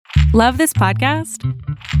Love this podcast?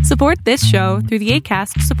 Support this show through the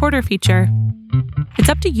Acast supporter feature. It's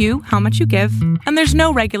up to you how much you give, and there's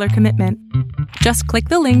no regular commitment. Just click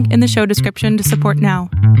the link in the show description to support now.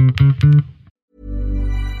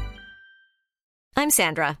 I'm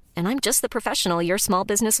Sandra, and I'm just the professional your small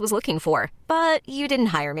business was looking for. But you didn't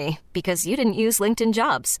hire me because you didn't use LinkedIn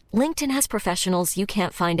Jobs. LinkedIn has professionals you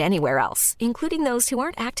can't find anywhere else, including those who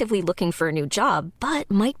aren't actively looking for a new job, but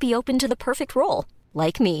might be open to the perfect role,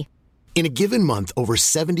 like me. In a given month, over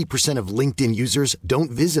 70% of LinkedIn users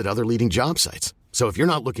don't visit other leading job sites. So if you're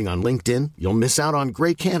not looking on LinkedIn, you'll miss out on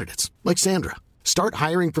great candidates like Sandra. Start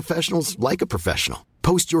hiring professionals like a professional.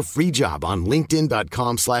 Post your free job on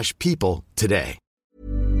linkedin.com/people today.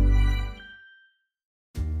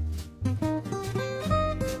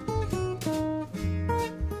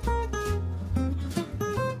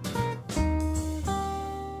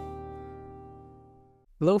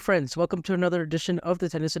 Hello, friends. Welcome to another edition of the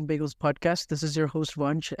Tennis and Bagels podcast. This is your host,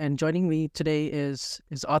 Vansh, and joining me today is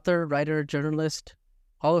author, writer, journalist,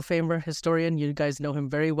 Hall of Famer, historian. You guys know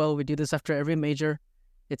him very well. We do this after every major.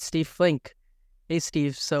 It's Steve Flink. Hey,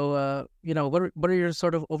 Steve. So, what are your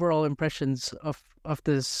sort of overall impressions of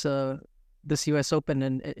this U.S. Open?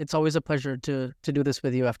 And it's always a pleasure to do this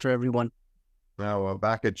with you after every one. Well,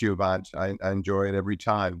 back at you, Vansh. I enjoy it every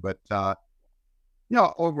time, but.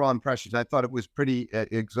 Overall impressions, I thought it was pretty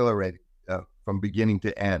exhilarating from beginning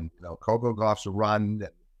to end. Coco Gauff's run, and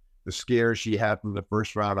the scare she had from the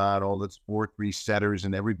first round on, all those 4-3 setters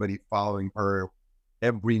and everybody following her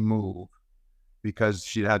every move because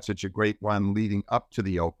she had such a great run leading up to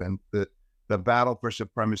the Open. The battle for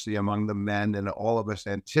supremacy among the men and all of us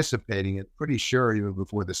anticipating it, pretty sure even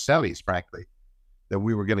before the semis, frankly, that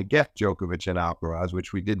we were going to get Djokovic and Alcaraz,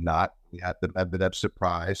 which we did not. We had that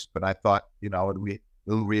surprise, but I thought,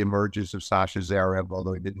 little reemergence of Sasha Zverev,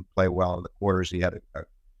 although he didn't play well in the quarters, he had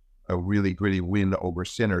a really gritty win over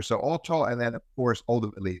Sinner. So all told, and then of course,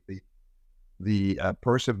 ultimately the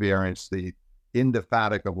perseverance, the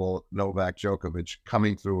indefatigable Novak Djokovic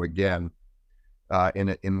coming through again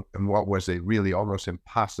in what was a really almost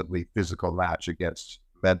impossibly physical match against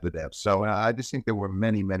Medvedev. So I just think there were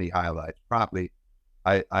many, many highlights. Probably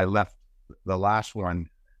I left the last one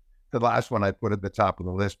I put at the top of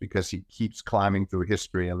the list because he keeps climbing through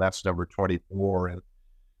history, and that's number 24. And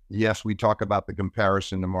yes, we talk about the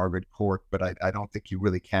comparison to Margaret Court, but I don't think you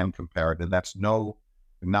really can compare it. And that's no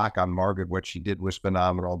knock on Margaret. What she did was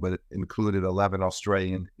phenomenal, but it included 11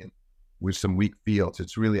 Australian with some weak fields.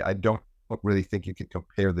 It's really, I don't really think you can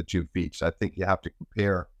compare the two feats. I think you have to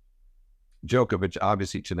compare Djokovic,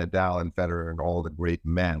 obviously, to Nadal and Federer and all the great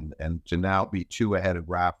men, and to now be 2 ahead of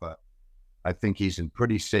Rafa. I think he's in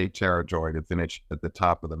pretty safe territory to finish at the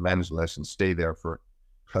top of the men's list and stay there for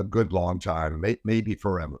a good long time, maybe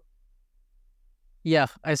forever. Yeah,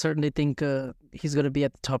 I certainly think he's going to be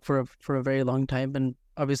at the top for a very long time. And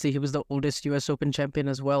obviously, he was the oldest U.S. Open champion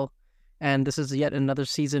as well. And this is yet another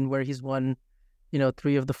season where he's won,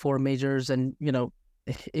 3 of the 4 majors. And,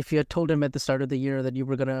 if you had told him at the start of the year that you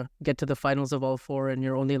were going to get to the finals of all 4 and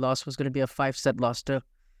your only loss was going to be a 5-set loss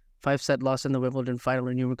in the Wimbledon final,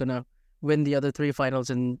 and you were going to win the other 3 finals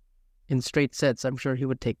in straight sets, I'm sure he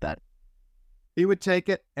would take that. He would take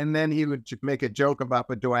it, and then he would make a joke about,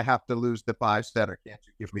 but do I have to lose the 5-setter? Can't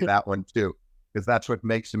you give me that one too? Because that's what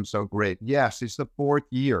makes him so great. Yes, it's the 4th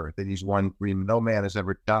year that he's won 3. No man has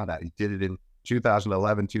ever done that. He did it in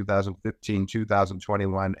 2011, 2015,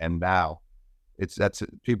 2021, and now. That's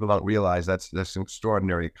people don't realize that's an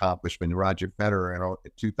extraordinary accomplishment. Roger Federer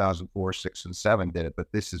in 2004, 6, and 7 did it,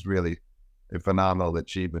 but this is really a phenomenal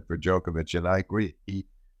achievement for Djokovic, and I agree. The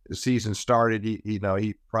season started,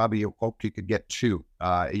 he probably hoped he could get 2,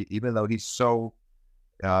 even though he's so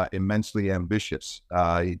immensely ambitious.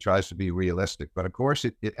 He tries to be realistic, but of course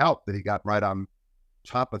it helped that he got right on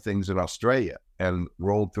top of things in Australia and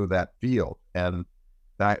rolled through that field, and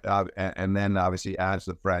that, and then obviously adds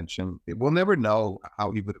the French. And we'll never know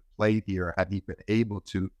how he would have played here had he been able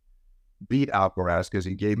to beat Alcaraz, because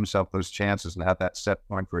he gave himself those chances and had that set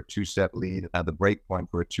point for a 2-set lead and had the break point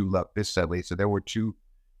for a 2-love 5th set lead. So there were 2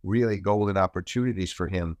 really golden opportunities for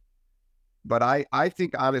him. But I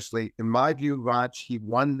think, honestly, in my view, Vanch, he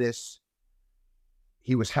won this.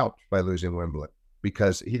 He was helped by losing Wimbledon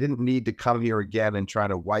because he didn't need to come here again and try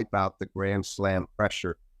to wipe out the Grand Slam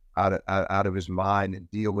pressure out of his mind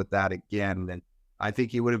and deal with that again. And I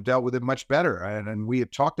think he would have dealt with it much better. And we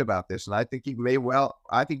have talked about this, and I think he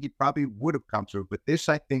probably would have come through. But this,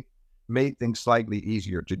 I think, made things slightly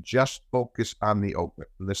easier to just focus on the Open.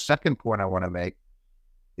 And the second point I want to make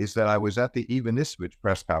is that I was at the Ivanisevic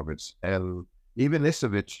press conference, and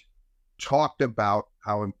Ivanisevic talked about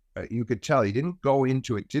how you could tell he didn't go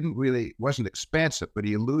into it, wasn't expansive, but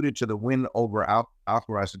he alluded to the win over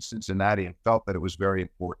Alcaraz in Cincinnati and felt that it was very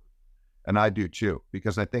important. And I do too,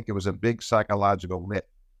 because I think it was a big psychological lift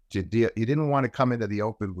to deal. He didn't want to come into the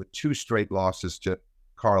Open with 2 straight losses to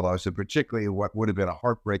Carlos, and particularly what would have been a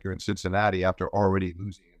heartbreaker in Cincinnati after already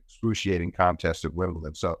losing an excruciating contest at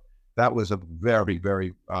Wimbledon. So that was a very,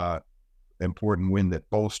 very important win that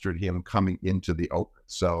bolstered him coming into the Open.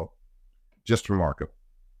 So just remarkable.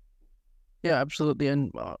 Yeah, absolutely.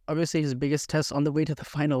 And obviously his biggest test on the way to the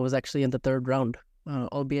final was actually in the third round,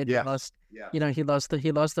 albeit he lost. Yeah. He lost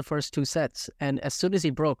the first 2 sets, and as soon as he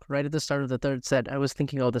broke right at the start of the third set, I was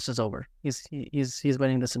thinking, oh, this is over. He's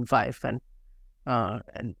winning this in 5,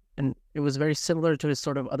 and it was very similar to his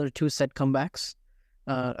sort of other 2-set comebacks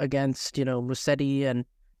against Musetti and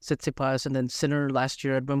Tsitsipas, and then Sinner last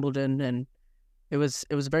year at Wimbledon, and it was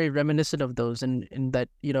very reminiscent of those. And in that,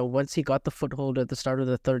 once he got the foothold at the start of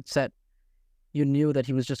the third set, you knew that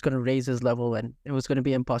he was just going to raise his level, and it was going to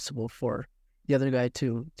be impossible for the other guy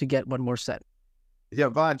to get one more set. Yeah,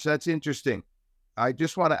 Vansh, that's interesting. I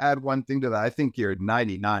just want to add one thing to that. I think you're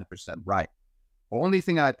 99% right. Only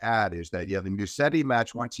thing I'd add is that, the Musetti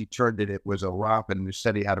match, once he turned it, it was a romp, and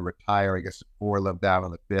Musetti had to retire, I guess, 4 love down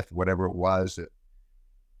on the 5th, whatever it was.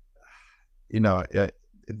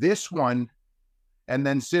 This one, and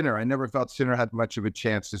then Sinner, I never felt Sinner had much of a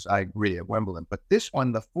chance, as I agree, at Wimbledon. But this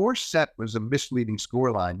one, the 4th set was a misleading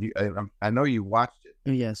scoreline. I know you watched it.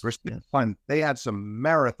 Yes. First one, they had some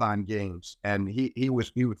marathon games, and he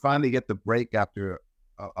would finally get the break after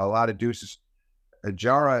a lot of deuces.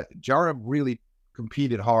 Jara really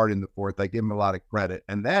competed hard in the 4th. I give him a lot of credit.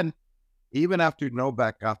 And then even after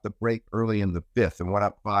Novak got the break early in the 5th and went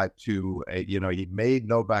up 5-2, he made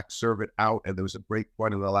Novak serve it out, and there was a break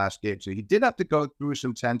point in the last game. So he did have to go through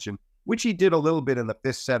some tension, which he did a little bit in the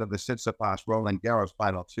 5th set of the Tsitsipas Roland Garros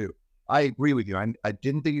final too. I agree with you. I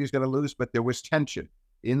didn't think he was going to lose, but there was tension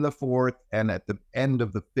in the 4th and at the end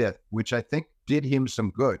of the 5th, which I think did him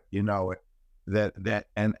some good. It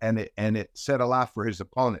said a lot for his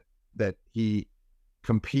opponent that he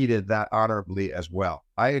competed that honorably as well.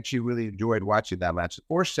 I actually really enjoyed watching that match. The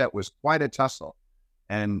 4th set was quite a tussle,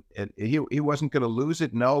 and he wasn't going to lose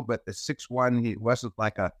it, no, but the 6-1, he wasn't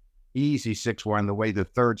like a easy 6-1 the way the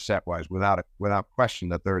 3rd set was, without question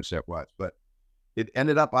the 3rd set was. But it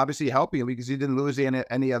ended up obviously helping him because he didn't lose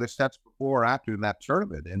any other sets before or after in that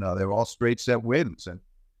tournament. They were all straight set wins, and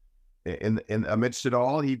in amidst it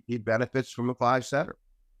all, he benefits from a 5-setter.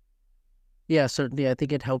 Yeah, certainly. I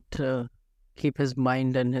think it helped to keep his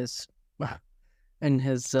mind and his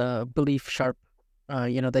belief sharp.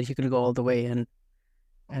 That he could go all the way. And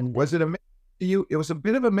was it it was a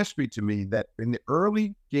bit of a mystery to me that in the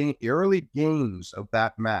early games of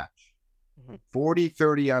that match,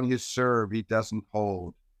 40-30 on his serve, he doesn't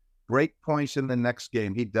hold. Break points in the next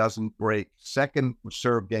game, he doesn't break. Second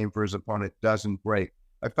serve game for his opponent, doesn't break.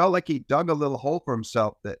 I felt like he dug a little hole for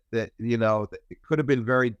himself that it could have been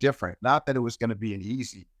very different. Not that it was going to be an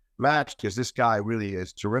easy match, because this guy really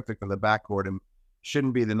is terrific in the backcourt and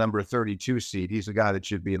shouldn't be the number 32 seed. He's a guy that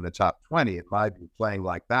should be in the top 20, in my view, playing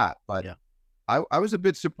like that. But yeah. I was a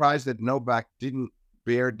bit surprised that Novak didn't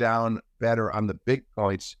bear down better on the big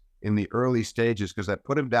points in the early stages, because that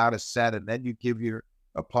put him down a set, and then you give your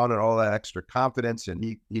opponent all that extra confidence, and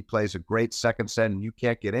he plays a great second set, and you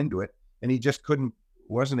can't get into it. And he just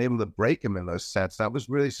wasn't able to break him in those sets. That was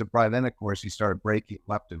really surprising. Then, of course, he started breaking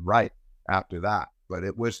left and right after that. But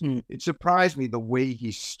it surprised me the way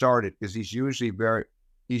he started, because he's usually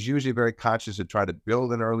very conscious of trying to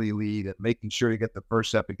build an early lead and making sure you get the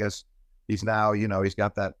first set, because he's now, he's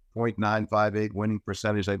got that .958 winning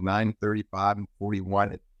percentage, like 935 and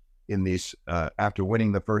 41 in these, after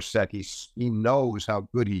winning the first set. He knows how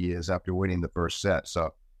good he is after winning the first set.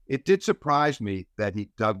 So it did surprise me that he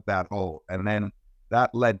dug that hole, and then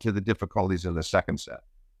that led to the difficulties in the second set.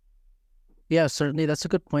 Yeah, certainly. That's a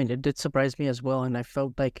good point. It did surprise me as well, and I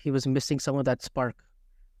felt like he was missing some of that spark,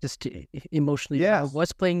 just emotionally. Yeah, he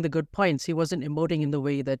was playing the good points. He wasn't emoting in the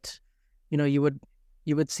way that, you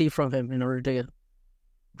would see from him in order to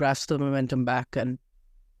grasp the momentum back, and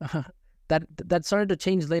that started to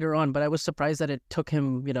change later on. But I was surprised that it took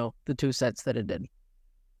him, the 2 sets that it did.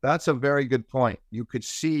 That's a very good point. You could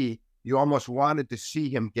see, you almost wanted to see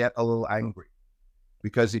him get a little angry,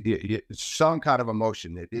 because it's some kind of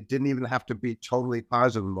emotion. It didn't even have to be totally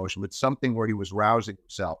positive emotion, but something where he was rousing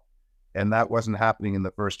himself. And that wasn't happening in the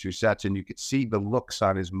first 2 sets. And you could see the looks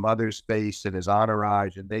on his mother's face and his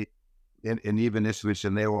entourage, and even Iswich,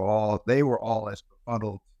 and they were all as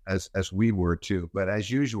befuddled as we were too. But as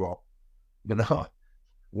usual,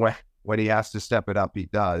 when he has to step it up, he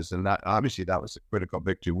does. And that obviously that was a critical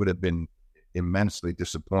victory. Would have been immensely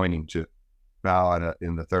disappointing to foul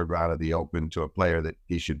in the third round of the Open to a player that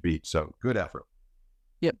he should beat. So good effort.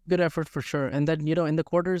 Yep, good effort for sure. And then, in the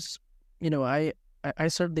quarters, I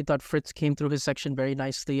certainly thought Fritz came through his section very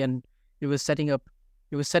nicely, and it was setting up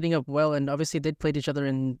well. And obviously they'd played each other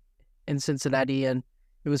in Cincinnati, and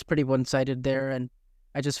it was pretty one-sided there. And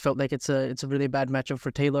I just felt like it's a really bad matchup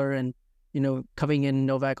for Taylor. And coming in,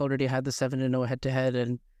 Novak already had the 7-0 head-to-head,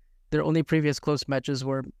 and their only previous close matches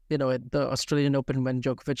were at the Australian Open when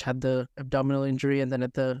Djokovic had the abdominal injury, and then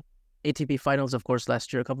at the ATP Finals, of course,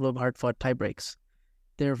 last year, a couple of hard-fought tiebreaks.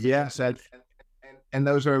 Yes, and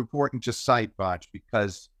those are important to cite, Botch,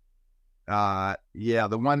 because the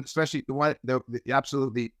one, especially the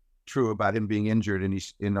absolutely true about him being injured and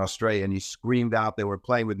he's in Australia, and he screamed out. They were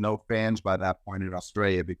playing with no fans by that point in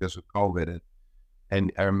Australia because of COVID,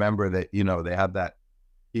 and I remember that they had that.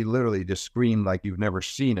 He literally just screamed like you've never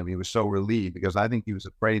seen him. He was so relieved because I think he was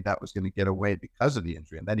afraid that was going to get away because of the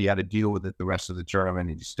injury, and then he had to deal with it the rest of the tournament,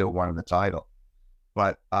 and he still won the title.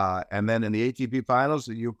 But and then in the ATP Finals,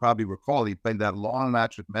 you probably recall, he played that long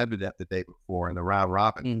match with Medvedev the day before in the round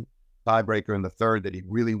robin tiebreaker in the third that he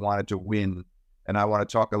really wanted to win. And I want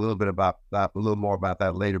to talk a little more about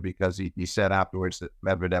that later, because he said afterwards that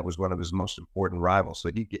Medvedev was one of his most important rivals. So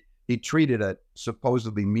he treated a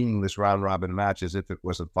supposedly meaningless round robin match as if it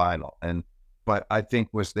was a final. But I think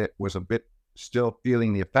was a bit still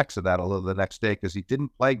feeling the effects of that a little the next day, because he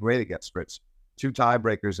didn't play great against Fritz. 2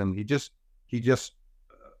 tiebreakers, and he just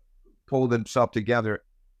pulled himself together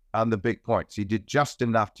on the big points. He did just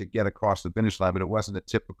enough to get across the finish line, but it wasn't a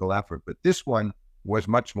typical effort. But this one was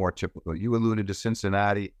much more typical. You alluded to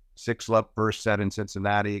Cincinnati, 6-love first set in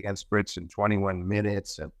Cincinnati against Fritz in 21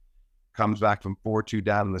 minutes, and comes back from 4-2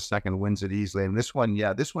 down in the second, wins it easily. And this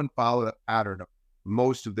one followed a pattern of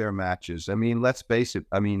most of their matches. I mean, let's face it.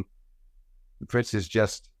 I mean, Fritz is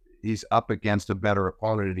he's up against a better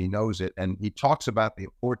opponent, and he knows it. And he talks about the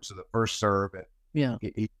importance of the first serve. And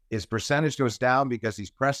his percentage goes down because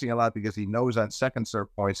he's pressing a lot, because he knows on second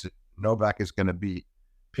serve points that Novak is going to be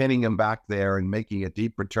pinning him back there and making a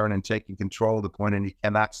deep return and taking control of the point, and he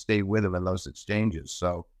cannot stay with him in those exchanges.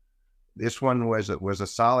 So this one was a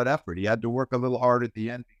solid effort. He had to work a little hard at the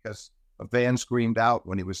end because a fan screamed out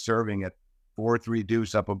when he was serving at 4-3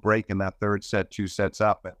 deuce up a break in that third set, 2 sets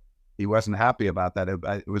up, and he wasn't happy about that.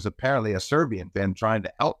 It was apparently a Serbian fan trying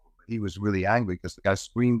to help him. He was really angry because the guy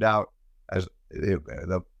screamed out as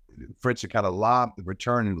the Fritz kind of lobbed the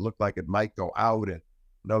return, and it looked like it might go out, and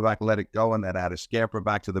Novak let it go, and then had to scamper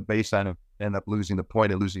back to the baseline and end up losing the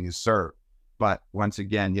point and losing his serve. But once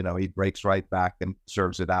again, he breaks right back and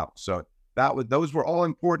serves it out. So those were all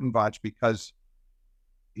important, Vach, because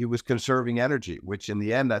he was conserving energy, which in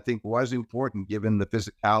the end I think was important given the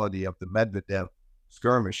physicality of the Medvedev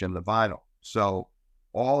skirmish in the final. So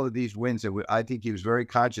all of these wins, I think he was very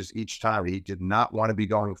conscious each time. He did not want to be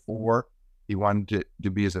going 4. He wanted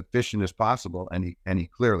to be as efficient as possible, and he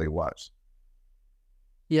clearly was.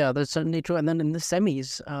 Yeah, that's certainly true. And then in the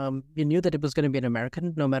semis, you knew that it was going to be an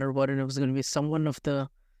American, no matter what, and it was going to be someone of the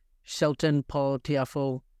Shelton, Paul,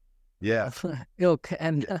 Tiafoe ilk,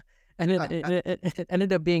 and it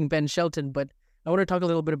ended up being Ben Shelton. But I want to talk a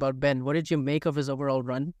little bit about Ben. What did you make of his overall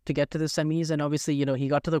run to get to the semis? And obviously, he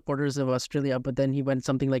got to the quarters of Australia, but then he went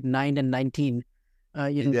something like 9-19,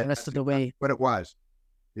 the rest of the way. What it was.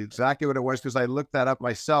 Exactly what it was, because I looked that up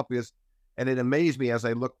myself, and it amazed me as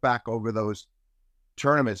I looked back over those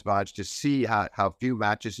tournaments, Vaj, to see how few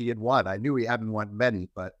matches he had won. I knew he hadn't won many,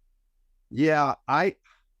 but yeah, I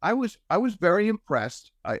was very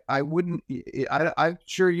impressed. I'm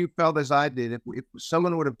sure you felt as I did. If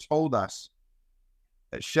someone would have told us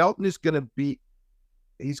that Shelton is going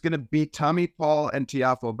to beat Tommy Paul and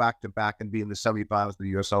Tiafoe back to back and be in the semifinals of the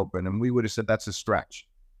U.S. Open, and we would have said that's a stretch.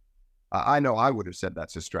 I know I would have said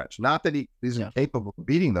that's a stretch. Not that he isn't capable of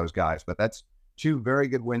beating those guys, but that's 2 very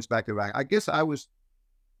good wins back to back. I guess I was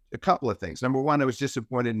a couple of things. Number one, I was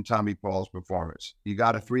disappointed in Tommy Paul's performance. He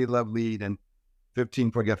got a 3-love lead and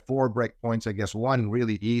 15 point, got 4 break points. I guess 1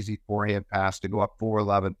 really easy forehand pass to go up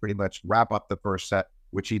 4-love and pretty much wrap up the first set,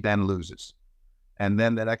 which he then loses. And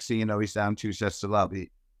then the next thing you know, he's down 2 sets to love.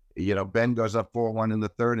 Ben goes up 4-1 in the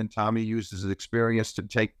third, and Tommy uses his experience to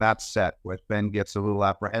take that set, which Ben gets a little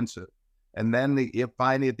apprehensive. And then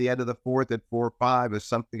finally at the end of the fourth at 4-5 is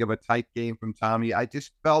something of a tight game from Tommy. I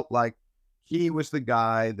just felt like he was the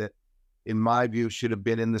guy that, in my view, should have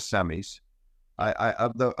been in the semis.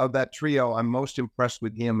 Of that trio, I'm most impressed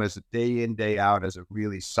with him as a day in, day out, as a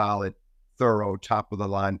really solid, thorough, top of the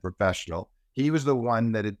line professional. He was the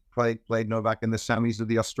one that had played Novak in the semis of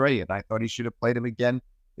the Australian. I thought he should have played him again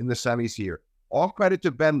in the semis here. All credit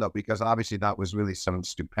to Ben, though, because obviously that was really some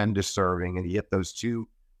stupendous serving, and he hit those two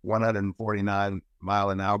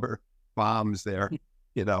 149-mile-an-hour bombs there,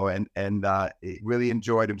 and he really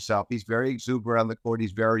enjoyed himself. He's very exuberant on the court.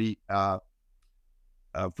 He's very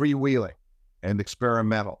freewheeling and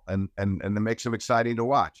experimental, and that makes him exciting to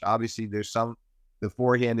watch. Obviously, the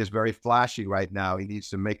forehand is very flashy right now. He needs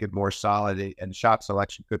to make it more solid, and shot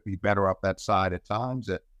selection could be better up that side at times.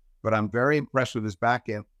 But I'm very impressed with his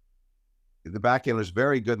backhand. The backhand was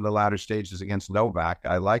very good in the latter stages against Novak.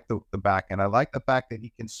 I like the backhand. I like the fact that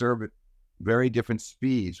he can serve at very different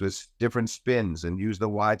speeds with different spins and use the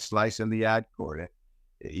wide slice in the ad court.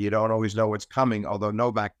 You don't always know what's coming, although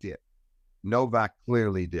Novak did. Novak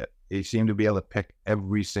clearly did. He seemed to be able to pick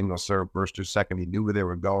every single serve, first or second. He knew where they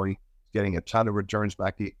were going, getting a ton of returns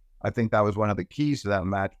back. I think that was one of the keys to that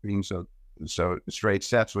match being so straight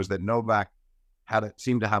sets, was that Novak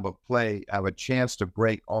seemed to have a chance to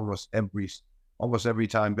break almost every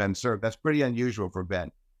time Ben served. That's pretty unusual for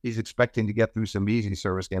Ben. He's expecting to get through some easy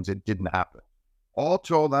service games. It didn't happen. All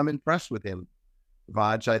told, I'm impressed with him,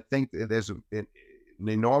 Vansh. I think there's an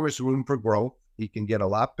enormous room for growth. He can get a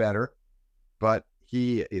lot better, but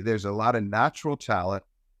there's a lot of natural talent,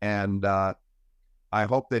 and I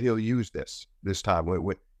hope that he'll use this time.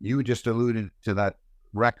 You just alluded to that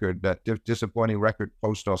record, that disappointing record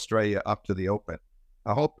post-Australia up to the Open.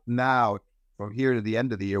 I hope now, from here to the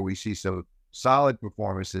end of the year, we see some solid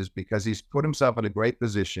performances, because he's put himself in a great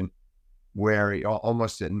position where he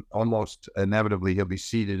almost inevitably he'll be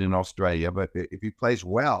seeded in Australia. But if he plays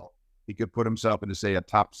well, he could put himself into, say, a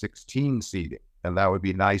top 16 seeding, and that would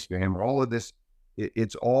be nice for him. All of this,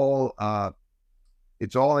 it's all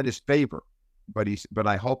in his favor. But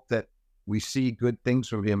I hope that we see good things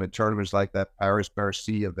from him in tournaments like that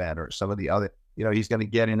Paris-Bercy event, or some of the other. He's going to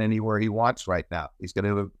get in anywhere he wants right now. He's going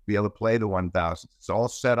to be able to play the 1,000. It's all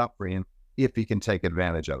set up for him if he can take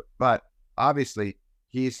advantage of it. But obviously,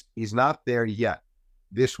 he's not there yet.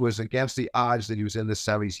 This was against the odds that he was in the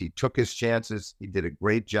semis. He took his chances. He did a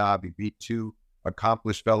great job. He beat two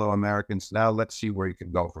accomplished fellow Americans. Now let's see where he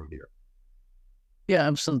can go from here. Yeah,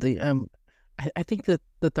 absolutely. I think that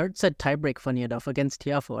the third set tiebreak, funny enough, against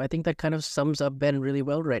Tiafoe, I think that kind of sums up Ben really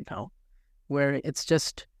well right now, where it's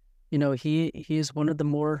just, he is one of the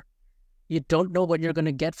more, you don't know what you're going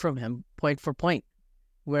to get from him point for point,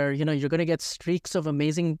 where, you're going to get streaks of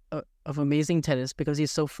amazing tennis because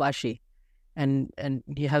he's so flashy, and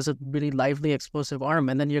he has a really lively, explosive arm.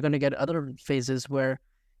 And then you're going to get other phases where,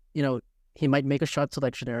 he might make a shot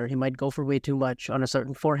selection error. He might go for way too much on a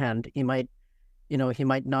certain forehand. He might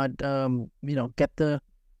not,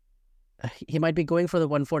 he might be going for the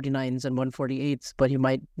 149s and 148s, but he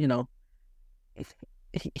might,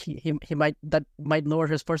 that might lower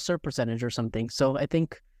his first serve percentage or something. So I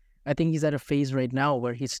think he's at a phase right now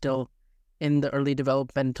where he's still in the early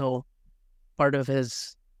developmental part of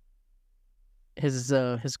his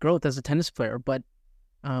growth as a tennis player. But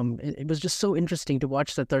it was just so interesting to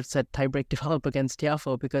watch the third set tiebreak develop against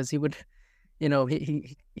Tiafoe, because he would, he's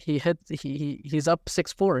up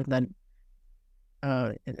 6-4 then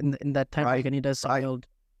in that time, right, and he does something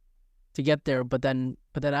to get there. But then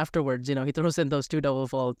afterwards, he throws in those two double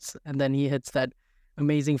faults, and then he hits that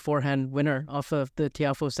amazing forehand winner off of the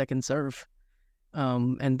Tiafoe second serve.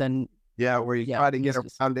 And then where he's trying to get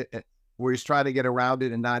around it, where he's trying to get around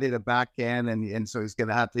it and not hit a backhand, and so he's going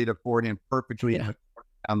to have to hit a forehand perfectly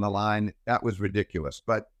on the line. That was ridiculous.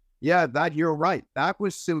 But that you're right. That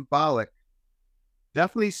was symbolic.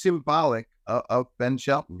 Definitely symbolic of Ben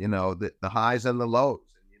Shelton, the highs and the lows.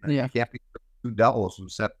 You can't be two doubles from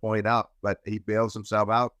set point up, but he bails himself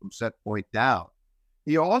out from set point down.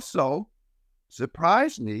 He also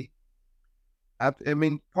surprised me.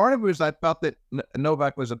 Part of it was I felt that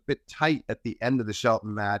Novak was a bit tight at the end of the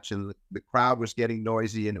Shelton match, and the crowd was getting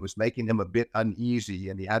noisy, and it was making him a bit uneasy,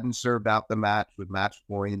 and he hadn't served out the match with match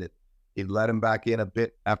point. He let him back in a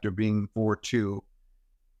bit after being 4-2.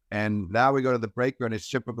 And now we go to the breaker, and it's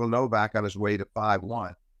typical Novak on his way to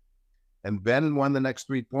 5-1. And Ben won the next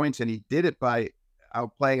 3 points, and he did it by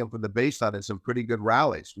outplaying him from the baseline in some pretty good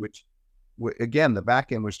rallies, which, again, the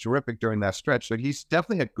backhand was terrific during that stretch. So he's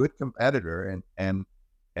definitely a good competitor, and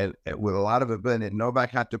with a lot of ability. And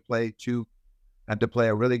Novak had to play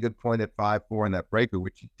a really good point at 5-4 in that breaker,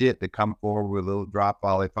 which he did, to come forward with a little drop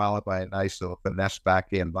volley, followed by a nice little finesse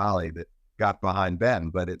backhand volley that got behind Ben.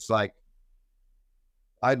 But it's like,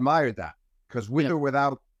 I admired that, because with or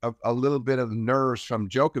without a little bit of nerves from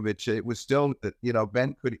Djokovic, it was still that,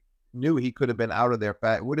 Ben knew he could have been out of there.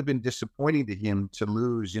 It would have been disappointing to him to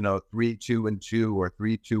lose, 3-2-2 or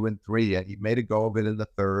 3-2-3. And he made a go of it in the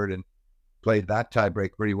third. played that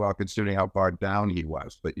tiebreak pretty well considering how far down he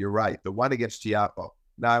was. But you're right. The one against Tiafoe.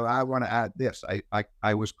 Now, I want to add this.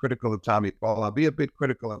 I was critical of Tommy Paul. I'll be a bit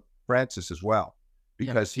critical of Francis as well,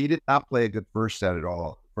 because he did not play a good first set at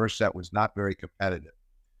all. First set was not very competitive.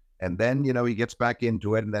 And then, he gets back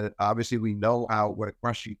into it. And then obviously we know what a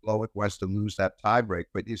crushing blow it was to lose that tiebreak.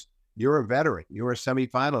 But you're a veteran. You were a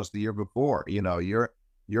semifinals the year before.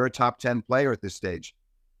 You're a top 10 player at this stage.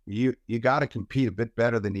 You got to compete a bit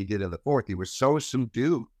better than he did in the fourth. He was so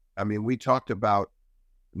subdued. I mean, we talked about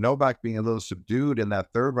Novak being a little subdued in that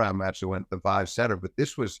third round match that went the 5-setter, but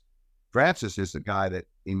Francis is the guy that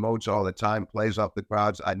emotes all the time, plays off the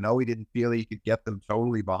crowds. I know he didn't feel he could get them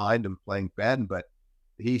totally behind him playing Ben, but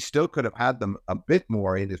he still could have had them a bit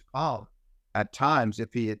more in his palm at times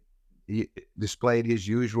if he displayed his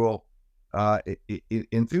usual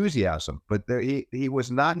enthusiasm. But he was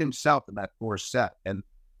not himself in that fourth set, and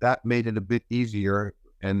that made it a bit easier.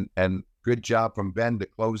 And good job from Ben to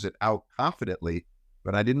close it out confidently.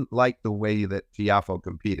 But I didn't like the way that Tiafoe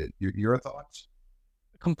competed. Your thoughts?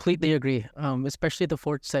 Completely agree. Especially the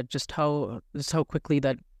fourth set, just how quickly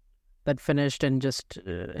that finished, and just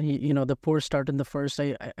the poor start in the first.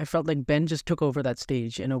 I felt like Ben just took over that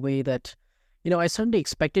stage in a way that, I certainly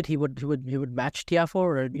expected he would match Tiafoe,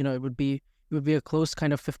 or it would be a close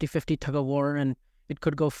kind of 50-50 tug of war, and it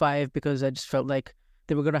could go 5, because I just felt like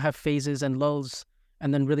they were going to have phases and lulls,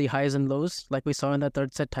 and then really highs and lows, like we saw in that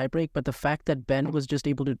third set tiebreak. But the fact that Ben was just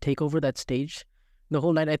able to take over that stage the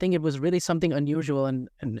whole night, I think it was really something unusual. And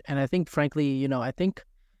I think, frankly, I think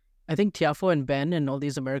Tiafoe and Ben and all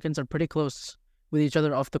these Americans are pretty close with each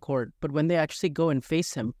other off the court. But when they actually go and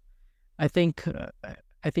face him, I think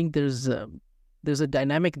there's a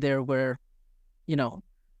dynamic there where,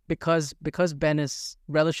 because Ben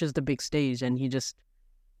relishes the big stage, and he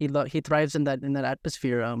thrives in that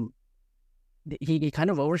atmosphere. He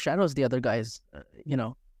kind of overshadows the other guys,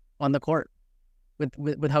 on the court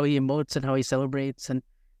with how he emotes and how he celebrates and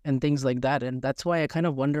things like that. And that's why I kind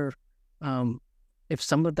of wonder if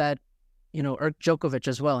some of that, irked Djokovic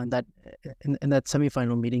as well in that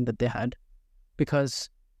semifinal meeting that they had, because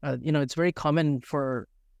it's very common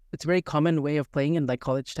way of playing in like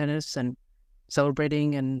college tennis and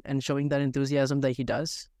celebrating and showing that enthusiasm that he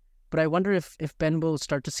does. But I wonder if Ben will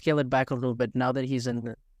start to scale it back a little bit now that he's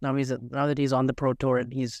on the pro tour,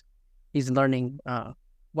 and he's learning,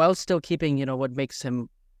 while still keeping what makes him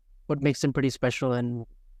pretty special and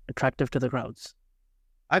attractive to the crowds.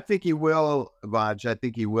 I think he will, Vansh. I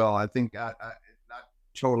think he will. I think not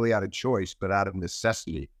totally out of choice, but out of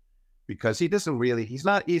necessity, because he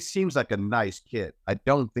seems like a nice kid. I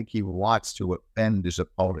don't think he wants to offend his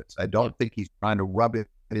opponents. I don't think he's trying to rub it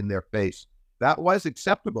in their face. That was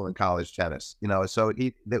acceptable in college tennis, so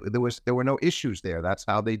there were no issues there. That's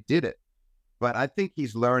how they did it. But I think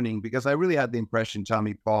he's learning, because I really had the impression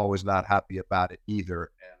Tommy Paul was not happy about it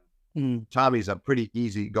either. And Tommy's a pretty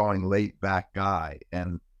easygoing, laid-back guy.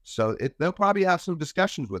 And so they'll probably have some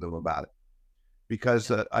discussions with him about it,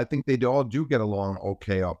 because I think they all do get along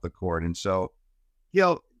okay off the court. And so,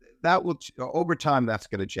 over time, that's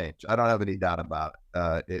going to change. I don't have any doubt about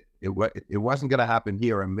it. It wasn't going to happen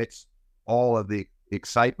here amidst all of the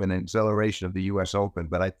excitement and exhilaration of the U.S. Open.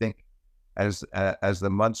 But I think as the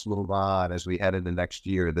months move on, as we head into next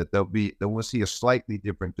year, that we'll see a slightly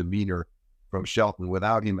different demeanor from Shelton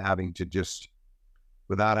without him having to just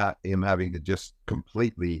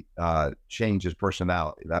completely change his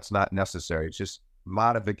personality. That's not necessary. It's just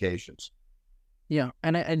modifications. Yeah,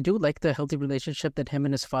 and I do like the healthy relationship that him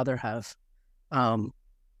and his father have. In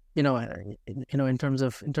terms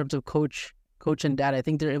of coach and dad, I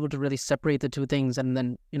think they're able to really separate the two things. And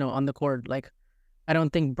then, on the court, like, I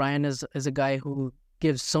don't think Brian is a guy who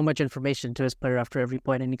gives so much information to his player after every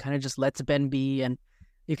point, and he kind of just lets Ben be. And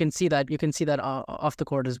you can see that off the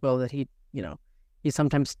court as well, that he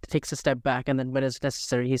sometimes takes a step back, and then when it's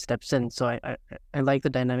necessary, he steps in. So I like the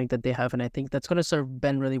dynamic that they have, and I think that's going to serve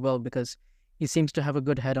Ben really well, because he seems to have a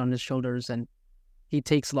good head on his shoulders, and he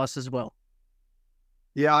takes losses well.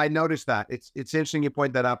 Yeah, I noticed that. It's interesting you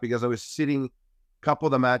point that out, because I was sitting, a couple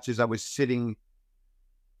of the matches, our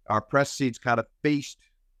press seats kind of faced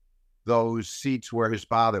those seats where his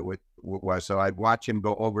father was. So I'd watch him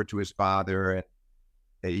go over to his father,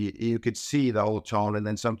 and you could see the whole tone. And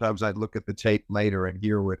then sometimes I'd look at the tape later and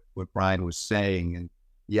hear what Brian was saying. And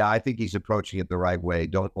yeah, I think he's approaching it the right way.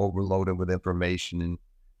 Don't overload him with information and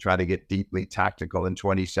try to get deeply tactical in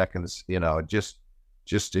 20 seconds.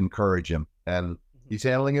 Just encourage him. And he's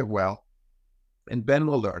handling it well. And Ben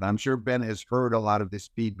will learn. I'm sure Ben has heard a lot of this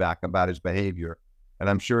feedback about his behavior, and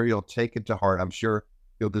I'm sure he'll take it to heart. I'm sure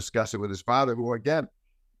he'll discuss it with his father, who, again,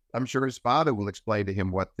 I'm sure his father will explain to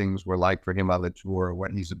him what things were like for him on the tour,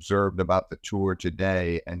 what he's observed about the tour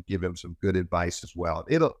today, and give him some good advice as well.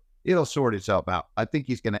 It'll sort itself out. I think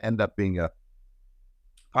he's going to end up being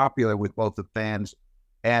popular with both the fans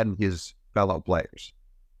and his fellow players.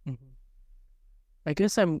 Mm-hmm. I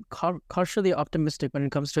guess I'm cautiously optimistic when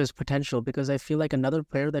it comes to his potential, because I feel like another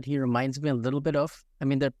player that he reminds me a little bit of. I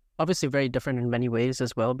mean, they're obviously very different in many ways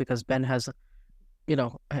as well, because Ben has,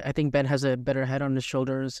 I think Ben has a better head on his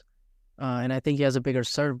shoulders, and I think he has a bigger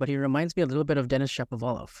serve, but he reminds me a little bit of Denis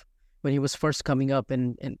Shapovalov when he was first coming up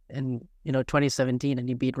in 2017, and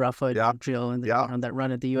he beat Rafa in Montreal on that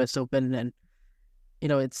run at the U.S. Open. And,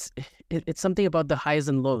 it's something about the highs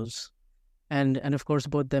and lows. And of course,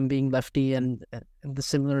 both them being lefty and the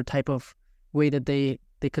similar type of way that they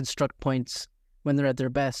construct points when they're at their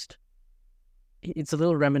best. It's a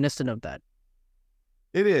little reminiscent of that.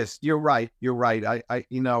 It is. You're right.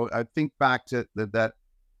 I think back to that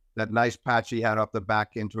nice patch he had off the back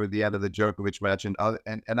end toward the end of the Djokovic match, and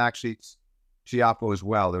actually Chiappo as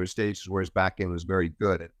well. There were stages where his back end was very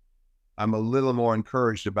good. And I'm a little more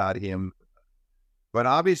encouraged about him. But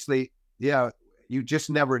obviously, you just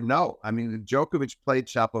never know. I mean, Djokovic played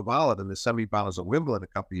Shapovalov in the semifinals of Wimbledon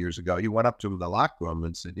a couple of years ago. He went up to him in the locker room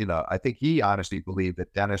and said, I think he honestly believed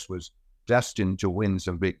that Denis was destined to win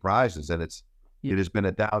some big prizes, and it has been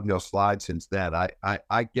a downhill slide since then.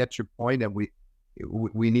 I get your point, and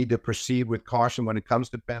we need to proceed with caution when it comes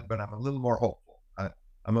to Ben, but I'm a little more hopeful.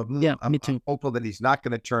 I'm hopeful that he's not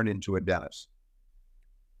going to turn into a Denis.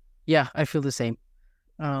 Yeah, I feel the same.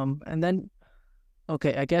 And then,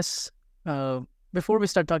 okay, I guess before we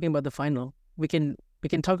start talking about the final, we can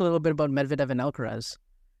talk a little bit about Medvedev and Alcaraz,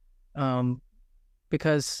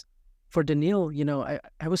 because for Daniil,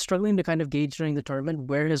 I was struggling to kind of gauge during the tournament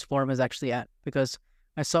where his form is actually at, because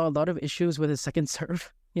I saw a lot of issues with his second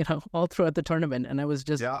serve, all throughout the tournament, and I was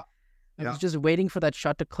just waiting for that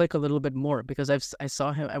shot to click a little bit more, because I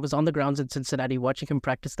saw him. I was on the grounds in Cincinnati watching him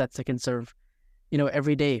practice that second serve,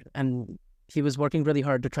 every day, and he was working really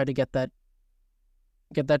hard to try to get that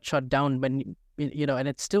shot down when, and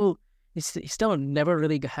it's still, he still never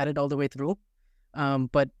really had it all the way through.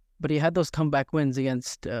 But he had those comeback wins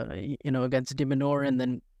against De Minaur, and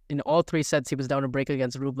then in all three sets, he was down a break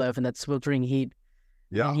against Rublev in that sweltering heat.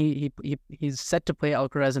 Yeah. And he's set to play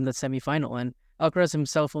Alcaraz in the semifinal, and Alcaraz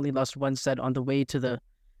himself only lost one set on the way to the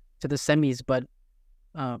semis, but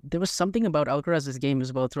there was something about Alcaraz's game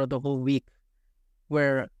as well throughout the whole week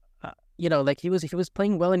where, he was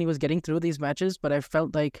playing well and he was getting through these matches, but I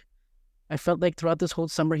felt like throughout this whole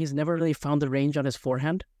summer, he's never really found the range on his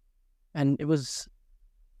forehand. And the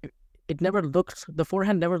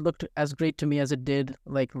forehand never looked as great to me as it did,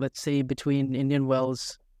 like, let's say, between Indian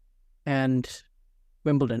Wells and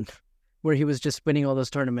Wimbledon, where he was just winning all those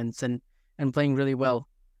tournaments and playing really well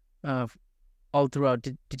all throughout.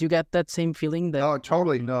 Did you get that same feeling? That, oh,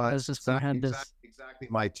 totally. No, as his forehand exactly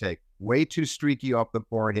my take. Way too streaky off the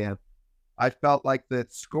forehand. I felt like the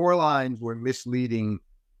score lines were misleading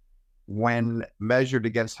when measured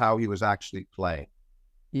against how he was actually playing.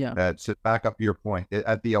 Yeah. To back up your point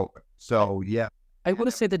at the Open. So, yeah. I want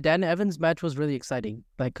to say the Dan Evans match was really exciting.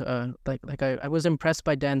 I was impressed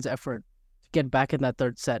by Dan's effort to get back in that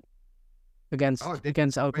third set against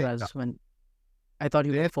Alcaraz when I thought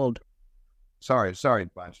he would fold. Sorry,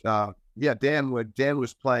 Vansh. Dan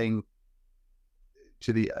was playing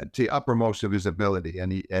to the uppermost of his ability,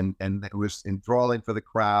 and it was enthralling for the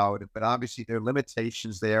crowd. But obviously there are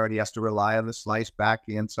limitations there, and he has to rely on the slice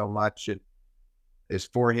backhand so much, and his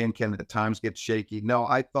forehand can at times get shaky. No,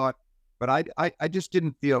 I thought, but I just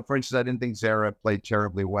didn't feel. For instance, I didn't think Zverev played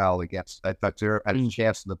terribly well against. I thought Zverev had a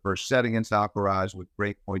chance in the first set against Alcaraz with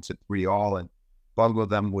great points at 3-all, and bungled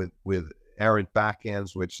them with errant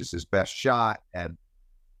backhands, which is his best shot, and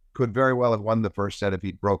could very well have won the first set if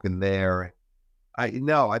he'd broken there. I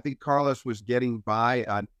think Carlos was getting by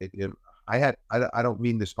on it. I don't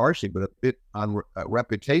mean this harshly, but a bit on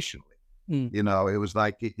reputationally. It was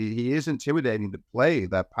like he is intimidating to play.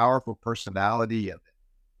 That powerful personality and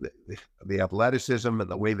the athleticism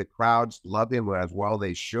and the way the crowds love him as well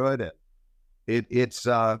they should. And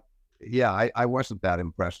I wasn't that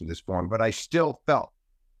impressed with his form, but I still felt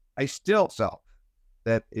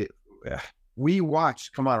that we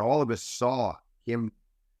watched. Come on, all of us saw him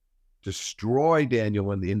destroy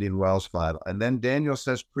Daniel in the Indian Wells final. And then Daniel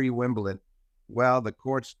says pre-Wimbledon, well, the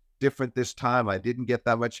court's different this time. I didn't get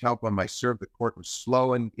that much help on my serve. The court was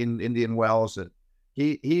slow in Indian Wells. And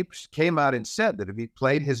he came out and said that if he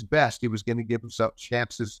played his best, he was going to give himself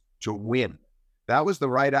chances to win. That was the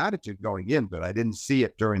right attitude going in, but I didn't see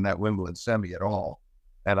it during that Wimbledon semi at all.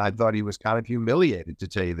 And I thought he was kind of humiliated, to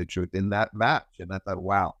tell you the truth, in that match. And I thought,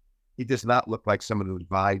 wow, he does not look like someone who's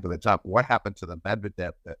vying for the top. What happened to the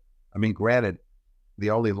Medvedev? I mean, granted, the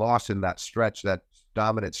only loss in that stretch, that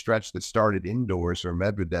dominant stretch that started indoors for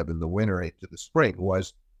Medvedev in the winter into the spring,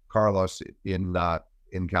 was Carlos in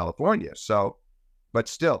California. So, but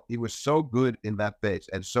still, he was so good in that phase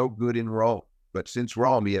and so good in Rome. But since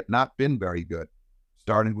Rome, he had not been very good.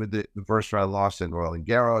 Started with the first round loss in Roland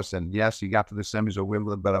Garros, and yes, he got to the semis of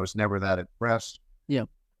Wimbledon, but I was never that impressed. Yeah.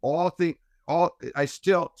 I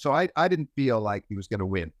didn't feel like he was going to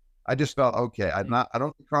win. I just felt, okay, I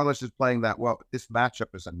don't think Carlos is playing that well. This matchup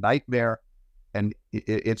is a nightmare, and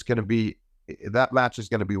it's going to be, that match is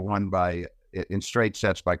going to be won in straight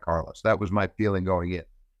sets by Carlos. That was my feeling going in.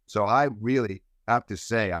 So I really have to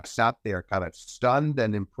say, I sat there kind of stunned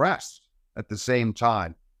and impressed at the same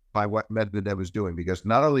time by what Medvedev was doing, because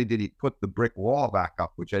not only did he put the brick wall back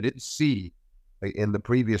up, which I didn't see in the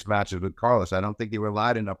previous matches with Carlos. I don't think he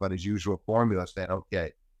relied enough on his usual formula, saying,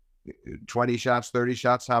 okay, 20 shots, 30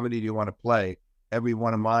 shots, how many do you want to play? Every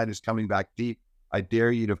one of mine is coming back deep. I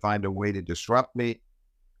dare you to find a way to disrupt me.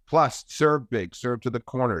 Plus, serve big, serve to the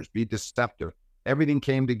corners, be deceptive. Everything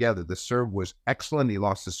came together. The serve was excellent. He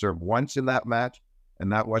lost the serve once in that match,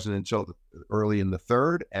 and that wasn't until early in the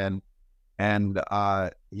third. And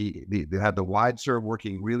he had the wide serve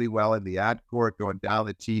working really well in the ad court, going down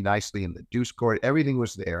the tee nicely in the deuce court. Everything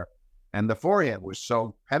was there. And the forehand was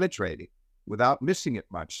so penetrating without missing it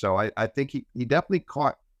much. So I think he definitely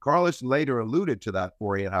caught. Carlos later alluded to that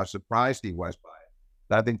forehand, how surprised he was by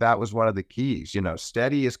it. I think that was one of the keys,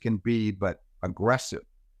 steady as can be, but aggressive,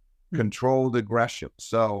 controlled aggression.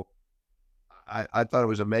 So I thought it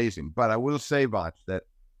was amazing. But I will say, Vansh, that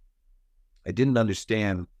I didn't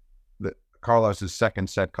understand Carlos's second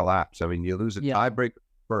set collapse. I mean, you lose a tiebreaker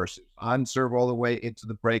first, on serve all the way into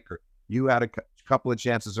the breaker. You had a couple of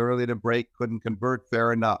chances early to break, couldn't convert,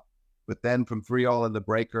 fair enough. But then from 3-all in the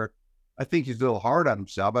breaker, I think he's a little hard on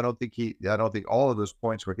himself. I don't think all of those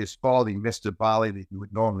points were his fault. He missed a volley that he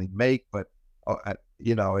would normally make, but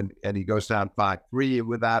and he goes down 5-3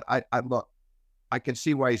 with that. I can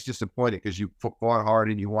see why he's disappointed, because you fought hard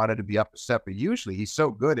and you wanted to be up a set, but usually he's so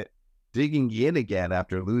good at digging in again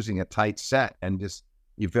after losing a tight set, and just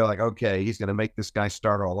you feel like, okay, he's going to make this guy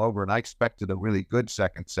start all over. And I expected a really good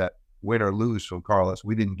second set, win or lose, from Carlos.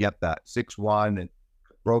 We didn't get that. 6-1 and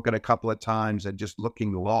broken a couple of times and just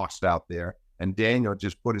looking lost out there. And Daniel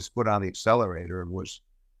just put his foot on the accelerator and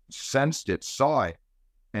sensed it, saw it,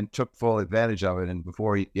 and took full advantage of it. And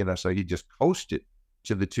before so he just coasted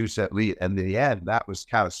to the 2-set lead. And in the end, that was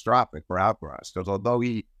catastrophic for Alcaraz, because although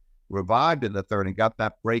he revived in the third and got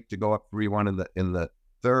that break to go up 3-1 in the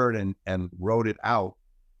third and rode it out,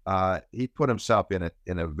 he put himself in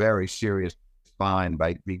a very serious bind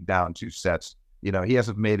by being down 2 sets. He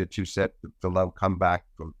hasn't made a 2-set comeback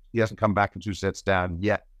he hasn't come back in 2 sets down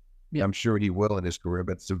yet. Yeah. I'm sure he will in his career,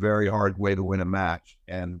 but it's a very hard way to win a match.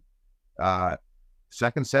 And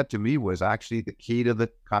second set to me was actually the key to the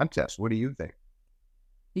contest. What do you think?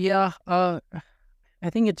 Yeah, I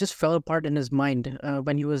think it just fell apart in his mind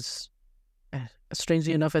when he was,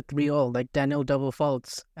 strangely enough, at 3-all, like Daniel double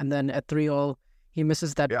faults. And then at 3-all, he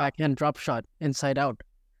misses that backhand drop shot inside out.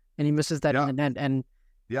 And he misses that in the net. And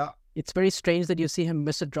it's very strange that you see him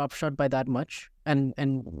miss a drop shot by that much and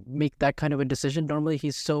make that kind of a decision. Normally,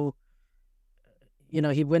 he's so,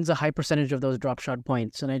 he wins a high percentage of those drop shot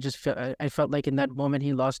points. And I felt like in that moment,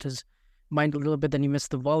 he lost his mind a little bit. Then he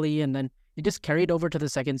missed the volley, and then he just carried over to the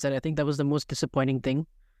second set. I think that was the most disappointing thing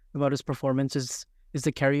about his performance is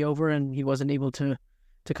the carryover, and he wasn't able to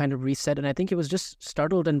kind of reset. And I think he was just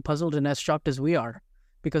startled and puzzled and as shocked as we are,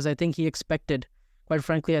 because I think he expected, quite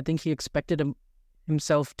frankly,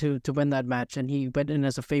 himself to win that match, and he went in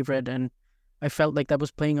as a favorite, and I felt like that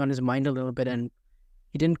was playing on his mind a little bit, and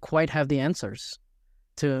he didn't quite have the answers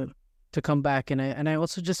to come back. And I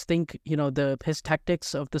also just think, his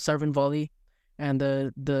tactics of the serve and volley and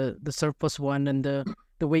the serve +1 and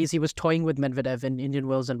the ways he was toying with Medvedev in Indian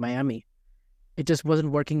Wells and Miami, it just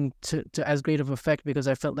wasn't working to as great of effect, because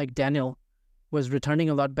I felt like Daniel was returning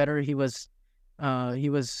a lot better. He was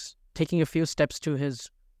taking a few steps to his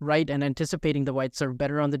right and anticipating the wide serve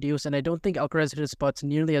better on the deuce. And I don't think Alcaraz hit his spots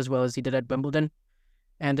nearly as well as he did at Wimbledon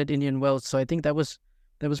and at Indian Wells. So I think that was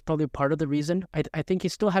probably part of the reason. I think he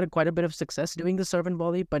still had quite a bit of success doing the serve and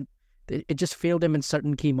volley, but it just failed him in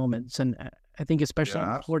certain key moments. And I think especially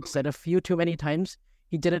on the court side, a few too many times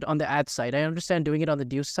he did it on the ad side. I understand doing it on the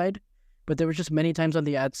deuce side, but there were just many times on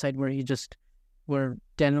the ad side where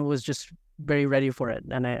Daniel was just very ready for it.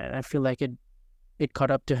 And I feel like it caught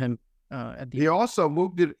up to him. He also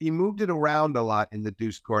moved it around a lot in the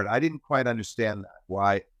deuce court. I didn't quite understand that.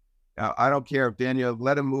 Why? I don't care if Daniel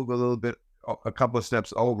let him move a little bit a couple of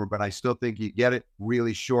steps over, but I still think you get it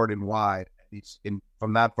really short and wide.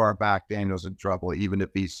 From that far back, Daniel's in trouble, even if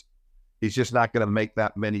he's just not going to make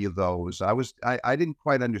that many of those. I didn't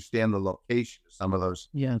quite understand the location of some of those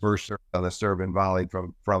first serves on the serve and volley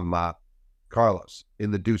from Carlos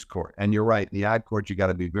in the deuce court. And you're right, in the ad court, you got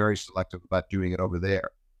to be very selective about doing it over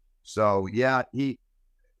there. So yeah, he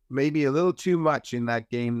maybe a little too much in that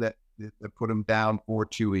game that put him down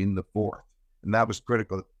 4-2 in the fourth. And that was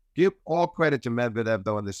critical. Give all credit to Medvedev,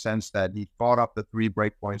 though, in the sense that he fought up the 3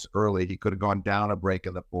 break points early. He could have gone down a break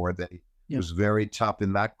in the fourth. That he was very tough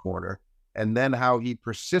in that corner. And then how he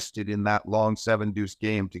persisted in that long 7-deuce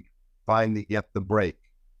game to finally get the break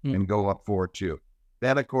and go up 4-2.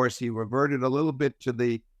 Then, of course, he reverted a little bit to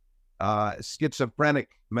the schizophrenic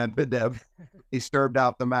Medvedev. He served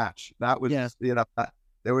out the match. That was,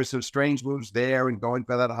 there were some strange moves there and going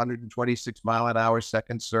for that 126 mile an hour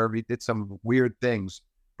second serve. He did some weird things,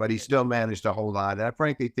 but he still managed to hold on. And I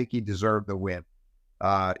frankly think he deserved the win.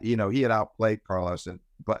 He had outplayed Carlos,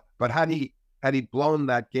 but had he blown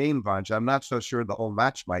that game, Vansh, I'm not so sure the whole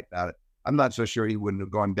match might not. I'm not so sure he wouldn't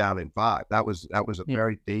have gone down in 5. That was a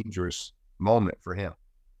very dangerous moment for him.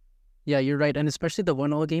 Yeah, you're right. And especially the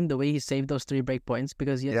 1-0 game, the way he saved those 3 break points,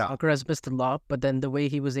 because Alcaraz missed a lot, but then the way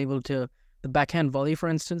he was able to, the backhand volley, for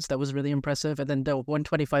instance, that was really impressive. And then the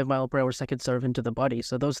 125 mile per hour second serve into the body.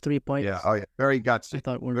 So those 3 points. Yeah. Oh, yeah. Very gutsy. I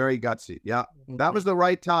thought were very gutsy. Yeah. That was the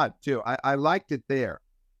right time, too. I liked it there.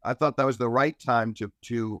 I thought that was the right time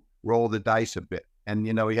to roll the dice a bit. And,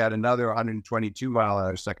 he had another 122 mile an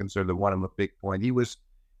hour second serve that won him a big point. He was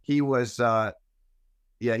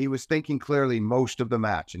thinking clearly most of the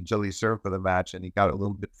match until he served for the match, and he got a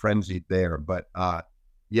little bit frenzied there. But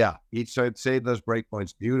he saved those break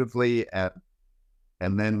points beautifully, and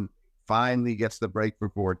then finally gets the break for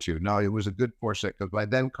 4-2. No, it was a good 4-set, because by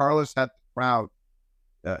then Carlos had the crowd,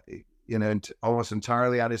 almost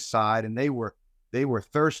entirely on his side, and they were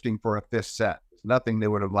thirsting for a 5th set. There's nothing they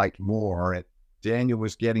would have liked more, and Daniel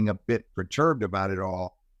was getting a bit perturbed about it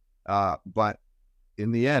all, but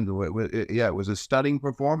in the end, it was a stunning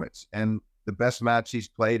performance and the best match he's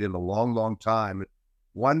played in a long, long time.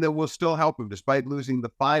 One that will still help him despite losing the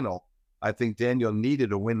final. I think Daniel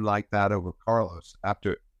needed a win like that over Carlos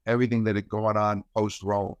after everything that had gone on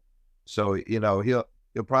post-Rome. So, he'll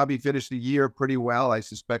probably finish the year pretty well. I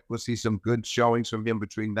suspect we'll see some good showings from him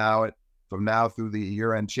from now through the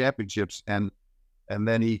year-end championships. And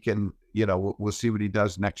then he can, we'll see what he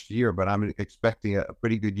does next year. But I'm expecting a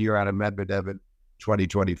pretty good year out of Medvedev in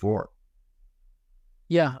 2024.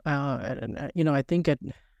 Yeah, I think at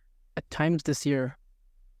times this year,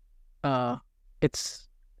 it's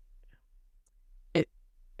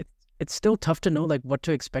still tough to know like what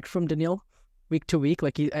to expect from Daniil week to week.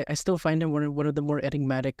 Like I still find him one of the more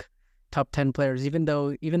enigmatic top 10 players, even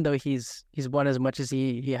though he's won as much as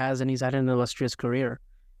he has, and he's had an illustrious career,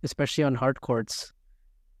 especially on hard courts.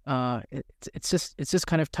 It's just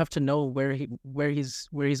kind of tough to know where he's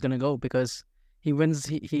gonna go, because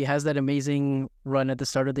he has that amazing run at the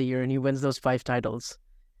start of the year and he wins those 5 titles,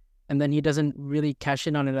 and then he doesn't really cash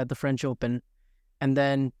in on it at the French Open, and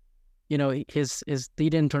then his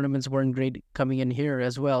lead-in tournaments weren't great coming in here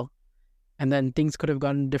as well, and then things could have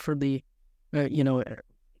gone differently,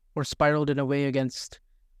 or spiraled in a way against.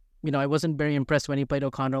 I wasn't very impressed when he played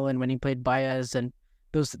O'Connell and when he played Baez and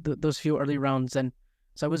those few early rounds, and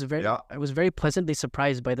so I was very pleasantly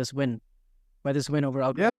surprised by this win over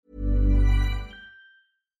Alcaraz. Yeah.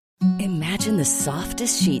 Imagine the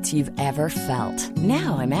softest sheets you've ever felt.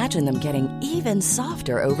 Now imagine them getting even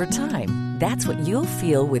softer over time. That's what you'll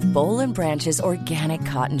feel with Boll & Branch's organic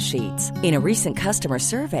cotton sheets. In a recent customer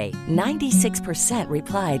survey, 96%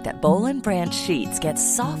 replied that Boll & Branch sheets get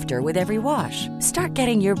softer with every wash. Start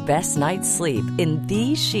getting your best night's sleep in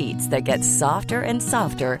these sheets that get softer and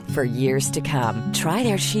softer for years to come. Try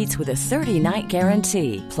their sheets with a 30-night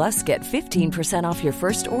guarantee. Plus, get 15% off your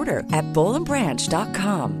first order at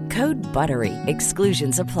bollandbranch.com. Code BUTTERY.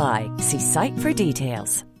 Exclusions apply. See site for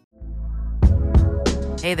details.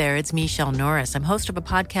 Hey there, it's Michelle Norris. I'm host of a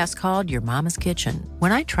podcast called Your Mama's Kitchen.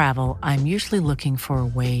 When I travel, I'm usually looking for a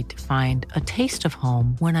way to find a taste of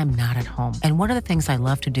home when I'm not at home. And one of the things I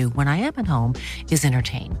love to do when I am at home is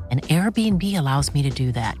entertain. And Airbnb allows me to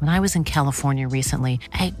do that. When I was in California recently,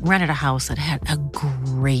 I rented a house that had a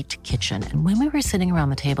great kitchen. And when we were sitting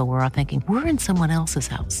around the table, we were all thinking, we're in someone else's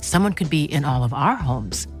house. Someone could be in all of our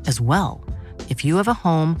homes as well. If you have a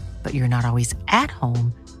home, but you're not always at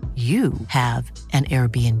home, you have an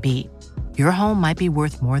Airbnb. Your home might be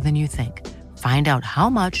worth more than you think. Find out how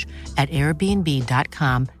much at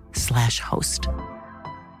airbnb.com/host.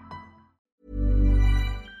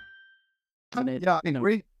 Yeah, I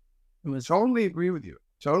agree. It was Totally agree with you.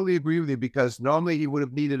 Totally agree with you, because normally he would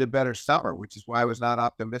have needed a better summer, which is why I was not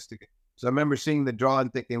optimistic. So I remember seeing the draw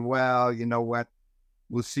and thinking, well, you know what?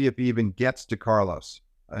 We'll see if he even gets to Carlos.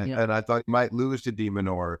 And I thought he might lose to De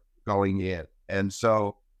Minaur going in. And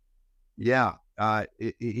so, yeah,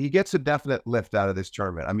 he gets a definite lift out of this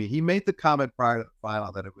tournament. I mean, he made the comment prior to the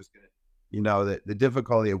final that it was going to, you know, the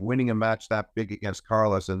difficulty of winning a match that big against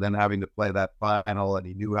Carlos and then having to play that final. And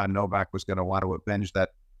he knew how Novak was going to want to avenge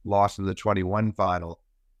that loss in the 21 final.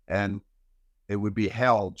 And it would be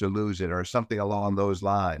hell to lose it or something along those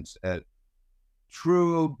lines.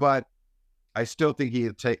 True, but I still think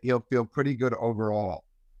he'll feel pretty good overall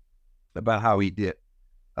about how he did.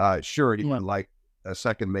 Sure, he won like a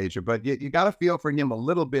second major, but you got to feel for him a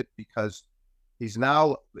little bit, because he's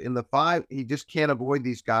now in the five. He just can't avoid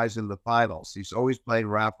these guys in the finals. He's always playing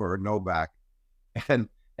Rafa or Novak, and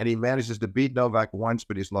he manages to beat Novak once,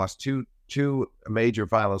 but he's lost two major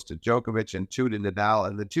finals to Djokovic and 2 to Nadal.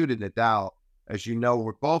 And the 2 to Nadal, as you know,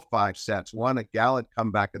 were both 5 sets. One, a gallant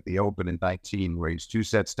comeback at the Open in 19, where he's 2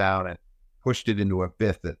 sets down and pushed it into a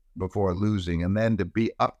fifth before losing. And then to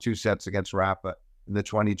be up 2 sets against Rafa in the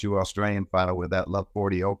 22 Australian final with that love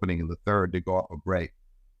 40 opening in the third to go off a break.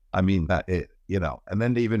 I mean, and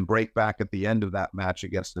then to even break back at the end of that match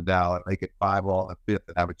against Nadal and make it 5-all in the fifth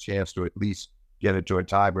and have a chance to at least get it to a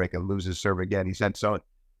tiebreak and lose his serve again. He said, so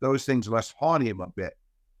those things must haunt him a bit.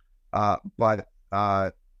 But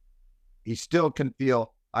he still can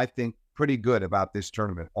feel, I think, pretty good about this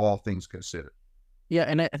tournament, all things considered. Yeah,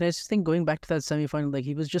 and I just think going back to that semifinal, like,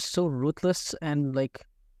 he was just so ruthless and like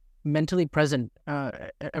mentally present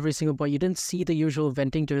every single point. You didn't see the usual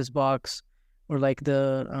venting to his box or like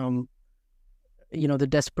the the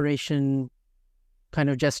desperation kind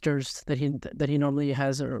of gestures that he normally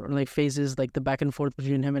has, or like phases, like the back and forth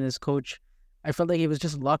between him and his coach. I felt like he was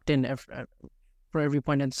just locked in for every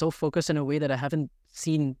point and so focused in a way that I haven't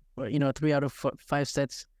seen 3 out of 5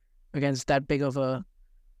 sets against that big of a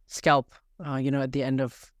scalp. At the end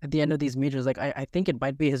of these majors, like I think it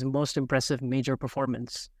might be his most impressive major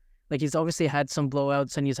performance. Like, he's obviously had some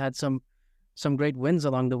blowouts and he's had some great wins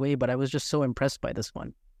along the way, but I was just so impressed by this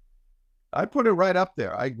one. I put it right up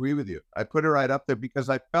there. I agree with you. I put it right up there because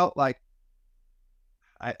I felt like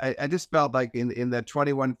I just felt like in that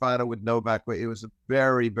 21 final with Novak, it was a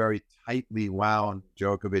very, very tightly wound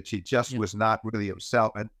Djokovic. He just was not really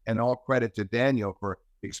himself, and all credit to Daniel for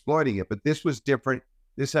exploiting it. But this was different.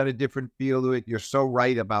 This had a different feel to it. You're so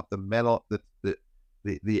right about the mental,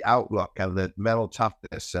 the outlook and the mental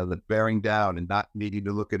toughness and the bearing down and not needing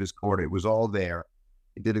to look at his court. It was all there.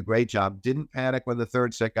 He did a great job. Didn't panic when the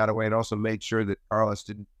third set got away, and also made sure that Carlos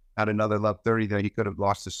had another love 30 there. He could have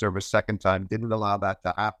lost the serve a second time. Didn't allow that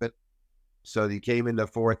to happen. So he came into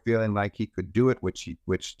fourth feeling like he could do it,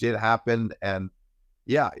 which did happen. And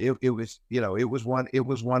yeah, it was one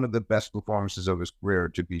of the best performances of his career,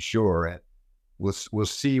 to be sure. And we'll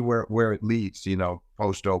see where it leads,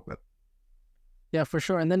 post Open. Yeah, for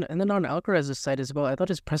sure. And then on Alcaraz's side as well, I thought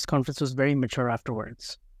his press conference was very mature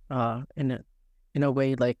afterwards. In a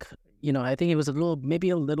way, like, I think he was maybe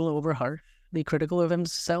a little over harshly critical of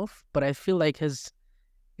himself, but I feel like his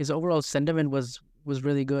overall sentiment was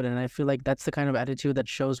really good, and I feel like that's the kind of attitude that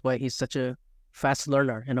shows why he's such a fast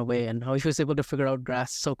learner in a way, and how he was able to figure out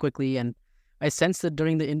grass so quickly. And I sense that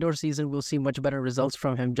during the indoor season, we'll see much better results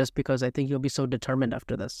from him, just because I think he'll be so determined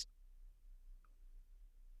after this.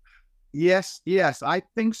 Yes, I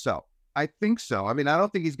think so. I mean, I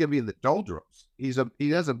don't think he's going to be in the doldrums. He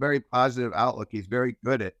has a very positive outlook. He's very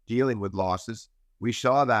good at dealing with losses. We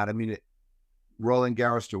saw that. I mean, Roland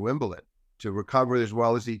Garros to Wimbledon, to recover as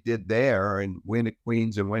well as he did there and win at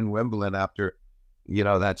Queens and win Wimbledon after,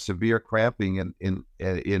 that severe cramping in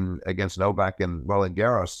against Novak and Roland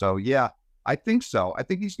Garros. So yeah, I think so. I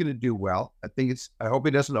think he's going to do well. I hope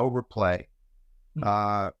he doesn't overplay,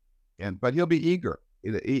 but he'll be eager.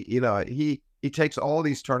 He takes all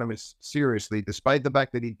these tournaments seriously, despite the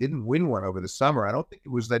fact that he didn't win one over the summer. I don't think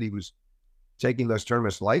it was that he was taking those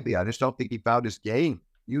tournaments lightly. I just don't think he found his game.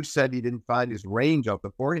 You said he didn't find his range off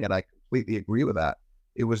the forehand. I completely agree with that.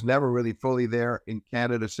 It was never really fully there in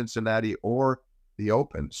Canada, Cincinnati, or the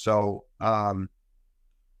Open. So, I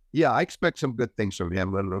expect some good things from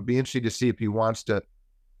him. But it'll be interesting to see if he wants to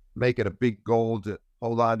make it a big goal to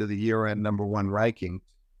hold on to the year-end number 1 ranking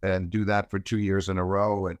and do that for 2 years in a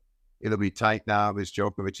row. And it'll be tight now as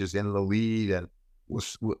Djokovic is in the lead, and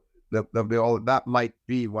that might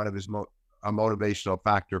be one of his a motivational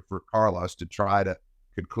factor for Carlos to try to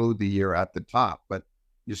conclude the year at the top. But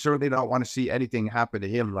you certainly don't want to see anything happen to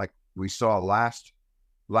him like we saw last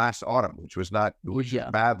autumn, which was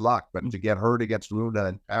bad luck. But to get hurt against Rune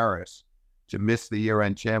in Paris, to miss the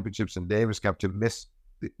year-end championships and Davis Cup, to miss,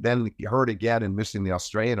 then hurt again and missing the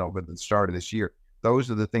Australian Open at the start of this year.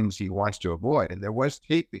 Those are the things he wants to avoid. And there was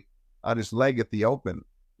taping on his leg at the Open.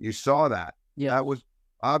 You saw that. Yeah. That was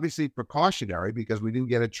obviously precautionary because we didn't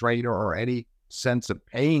get a trainer or any sense of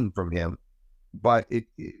pain from him. But it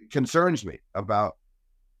concerns me about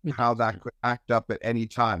how that could act up at any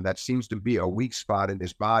time. That seems to be a weak spot in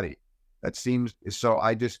his body. So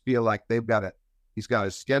I just feel like he's got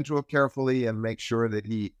to schedule carefully and make sure that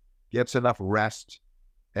he gets enough rest,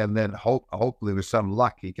 and then hopefully with some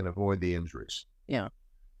luck he can avoid the injuries. Yeah.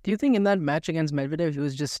 Do you think in that match against Medvedev,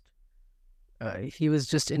 he was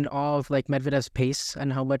just in awe of like Medvedev's pace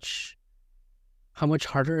and how much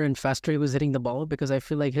harder and faster he was hitting the ball? Because I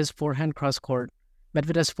feel like his forehand cross court,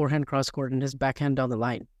 Medvedev's forehand cross court, and his backhand down the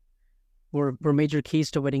line were major keys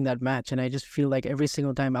to winning that match. And I just feel like every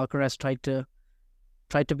single time Alcaraz tried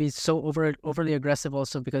to be so overly aggressive,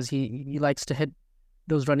 also because he likes to hit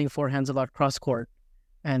those running forehands a lot cross court,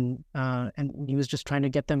 and he was just trying to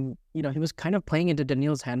get them. He was kind of playing into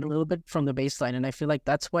Daniil's hand a little bit from the baseline, and I feel like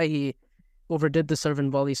that's why he overdid the serve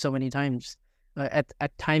and volley so many times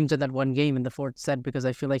at times in that one game in the fourth set, because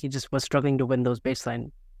I feel like he just was struggling to win those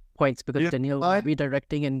baseline points because Daniil was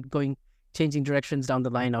redirecting and changing directions down the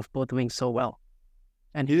line off both wings so well.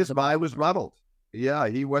 And his mind was muddled. Yeah,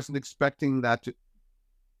 he wasn't expecting that.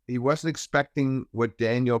 He wasn't expecting what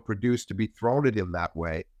Daniel produced to be thrown at him that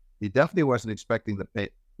way. He definitely wasn't expecting the pace.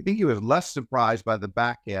 I think he was less surprised by the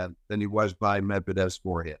backhand than he was by Medvedev's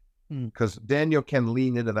forehand, because Daniel can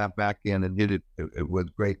lean into that backhand and hit it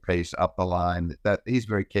with great pace up the line. That he's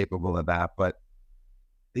very capable of that, but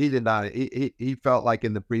he did not. He felt like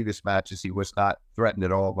in the previous matches he was not threatened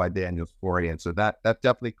at all by Daniel's forehand. So that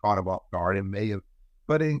definitely caught him off guard and may have.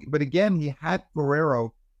 But again, he had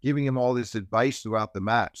Ferrero giving him all this advice throughout the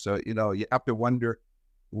match. So you have to wonder,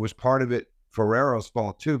 was part of it Ferrero's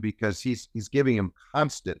fault too, because he's giving him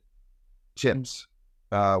constant tips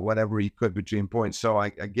whenever he could between points. So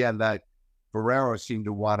that Ferrero seemed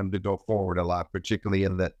to want him to go forward a lot, particularly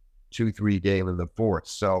in the 2-3 game in the fourth.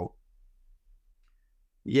 So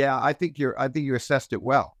yeah, I think you assessed it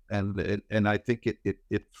well, and I think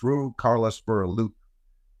it threw Carlos for a loop,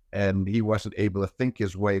 and he wasn't able to think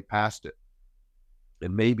his way past it.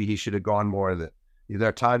 And maybe he should have gone more of the. There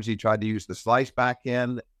are times he tried to use the slice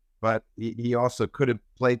backhand, but he also could have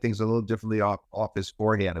played things a little differently off his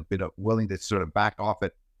forehand, a bit willing to sort of back off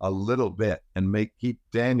it a little bit and keep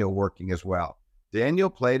Daniel working as well. Daniel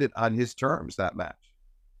played it on his terms that match.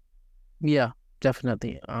 Yeah,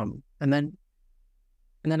 definitely. And then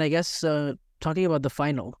I guess talking about the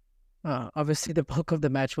final, obviously the bulk of the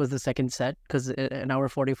match was the second set, because an hour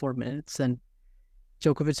 44 minutes, and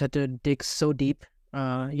Djokovic had to dig so deep,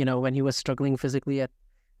 when he was struggling physically at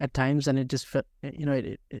times, and it just felt,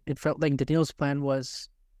 it felt like Daniil's plan was,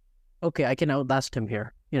 okay, I can outlast him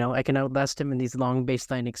here. I can outlast him in these long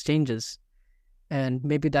baseline exchanges, and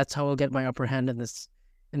maybe that's how I'll get my upper hand in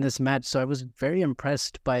this match. So I was very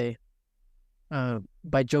impressed by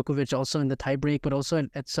Djokovic, also in the tiebreak, but also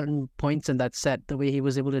at certain points in that set, the way he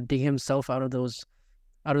was able to dig himself out of those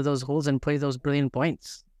holes and play those brilliant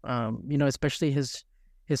points. Especially his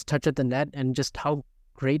touch at the net, and just how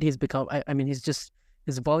great he's become. I mean,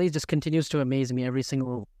 his volley just continues to amaze me every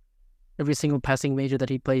single passing major that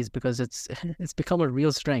he plays, because it's become a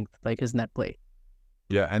real strength, like his net play.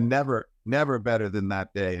 Yeah, and never better than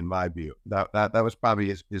that day in my view. That was probably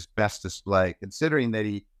his best display, considering that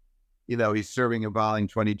he's serving and volleying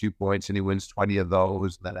 22 points and he wins 20 of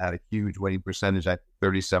those. And that had a huge winning percentage at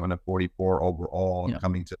 37 of 44 overall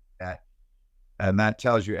coming to that. And that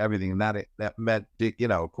tells you everything. And that meant,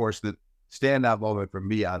 of course, the standout moment for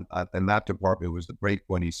me in that department was the break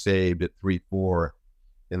when he saved at 3-4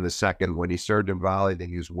 in the second, when he served and volleyed, and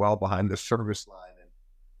he was well behind the service line. And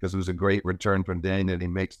because it was a great return from Daniel, and he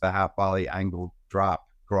makes the half volley angle drop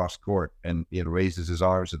cross court and raises his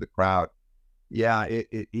arms to the crowd. Yeah,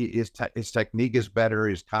 his technique is better.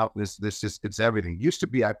 His confidence, it's everything. Used to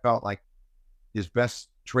be, I felt like his best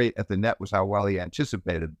trait at the net was how well he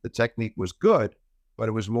anticipated. The technique was good, but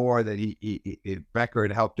it was more that Becker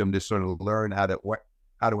had helped him to sort of learn how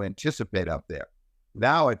to anticipate up there.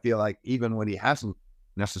 Now I feel like even when he hasn't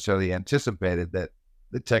necessarily anticipated, that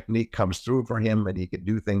the technique comes through for him, and he could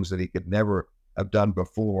do things that he could never have done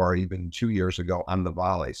before, even 2 years ago on the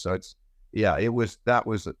volley. So that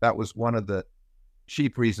was one of the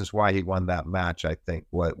chief reasons why he won that match. I think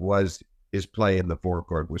what was his play in the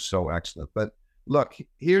forecourt was so excellent. But look,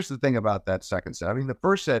 here's the thing about that second set. I mean, the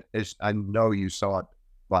first set is, I know you saw it,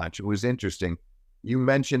 Vansh. It was interesting. You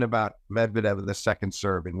mentioned about Medvedev in the second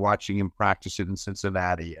serve and watching him practice it in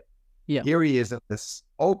Cincinnati. Yeah. Here he is at this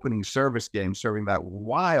opening service game, serving that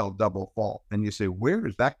wild double fault. And you say, where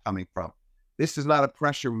is that coming from? This is not a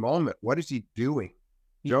pressure moment. What is he doing?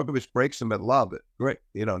 Djokovic breaks him at love. Great.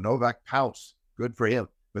 Novak pounced. Good for him.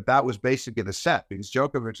 But that was basically the set because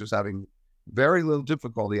Djokovic was having very little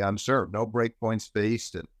difficulty on serve. No break points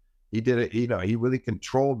faced. And he did it. He really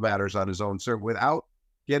controlled matters on his own serve without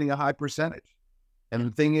getting a high percentage. And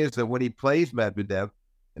the thing is that when he plays Medvedev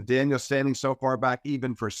and Daniel's standing so far back,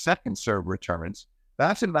 even for second serve returns,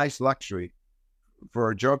 that's a nice luxury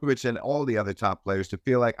for Djokovic and all the other top players to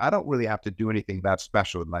feel like I don't really have to do anything that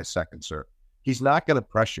special with my second serve. He's not going to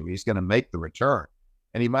pressure me. He's going to make the return.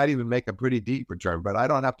 And he might even make a pretty deep return, but I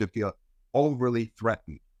don't have to feel overly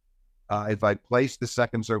threatened. If I place the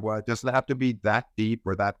second serve, well, it doesn't have to be that deep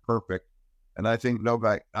or that perfect. And I think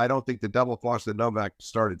I don't think the double faults that Novak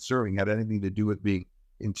started serving had anything to do with being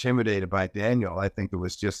intimidated by Daniel. I think it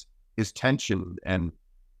was just his tension and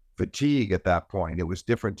fatigue at that point. It was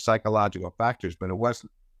different psychological factors, but it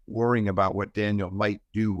wasn't worrying about what Daniel might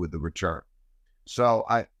do with the return.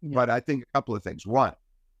 But I think a couple of things. One,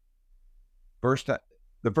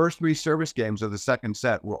 the first three service games of the second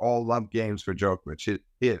set were all love games for Djokovic,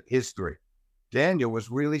 his three. Daniel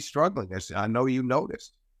was really struggling, as I know you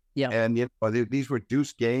noticed. Yeah. And these were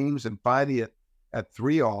deuce games, and finally at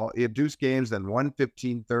 3-all, he had deuce games, then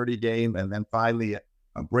 1-15-30 game, and then finally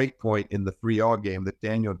a break point in the 3-all game that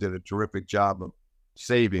Daniel did a terrific job of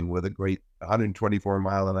saving with a great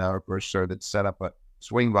 124-mile-an-hour first serve that set up a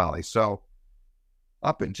swing volley. So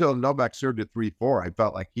up until Novak served at 3-4, I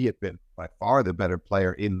felt like he had been by far the better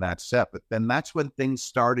player in that set. But then that's when things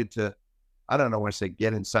started to, I don't know when to say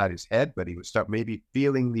get inside his head, but he would start maybe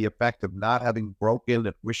feeling the effect of not having broken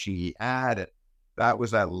and wishing he had. And that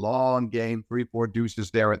was that long game, 3-4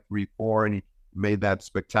 deuces there at 3-4, and he made that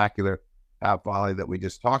spectacular half volley that we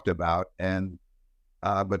just talked about. And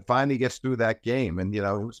but finally gets through that game. And, it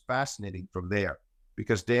was fascinating from there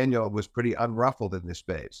because Daniel was pretty unruffled in this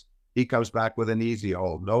phase. He comes back with an easy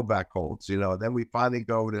hold, Novak holds, then we finally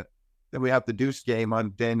then we have the deuce game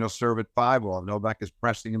on Daniel's serve at 5-all. Novak is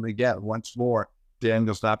pressing him again. Once more,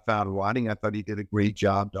 Daniel's not found wanting. I thought he did a great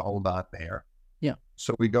job to hold on there. Yeah.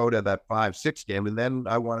 So we go to that 5-6 game, and then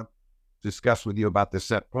I want to discuss with you about the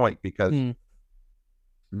set point because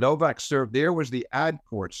Novak serve, there was the ad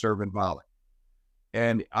court serve and volley.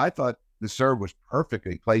 And I thought the serve was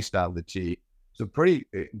perfectly placed on the tee. So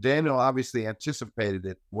Daniel obviously anticipated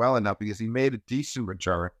it well enough because he made a decent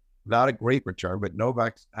return, not a great return, but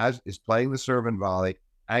Novak is playing the serve and volley,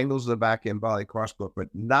 angles the backhand volley cross court, but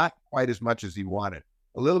not quite as much as he wanted.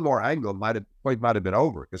 A little more angle might have been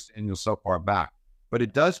over because Daniel's so far back, but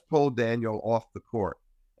it does pull Daniel off the court.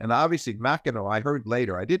 And obviously McEnroe, I heard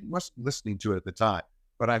later, wasn't listening to it at the time,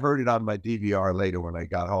 but I heard it on my DVR later when I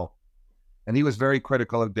got home. And he was very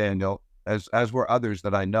critical of Daniel, as were others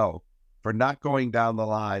that I know, for not going down the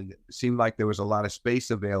line. It seemed like there was a lot of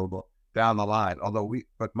space available down the line.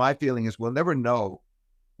 But my feeling is we'll never know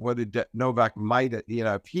whether Novak might,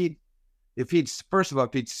 if he'd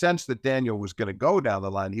sensed that Daniel was going to go down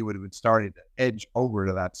the line, he would have been starting to edge over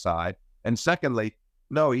to that side. And secondly,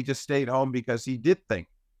 no, he just stayed home because he did think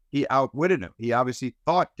he outwitted him. He obviously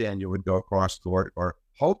thought Daniel would go across court or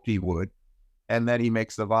hoped he would. And then he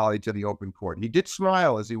makes the volley to the open court. He did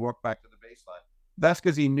smile as he walked back to the baseline. That's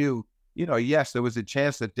because he knew, yes, there was a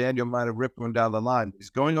chance that Daniel might have ripped one down the line. He's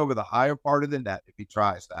going over the higher part of the net if he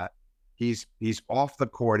tries that. He's off the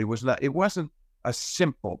court. It wasn't a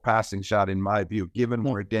simple passing shot in my view, given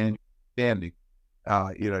where Daniel was standing,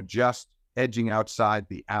 just edging outside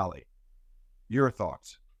the alley. Your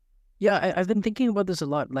thoughts? Yeah, I've been thinking about this a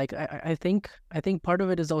lot. Like, I think part of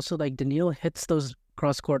it is also like Daniil hits those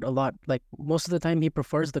cross court a lot. Like most of the time, he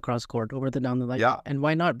prefers the cross court over the down the line. Yeah. And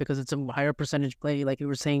why not? Because it's a higher percentage play. Like you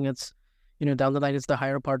were saying, it's down the line is the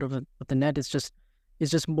higher part of the net. It's just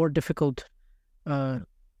more difficult,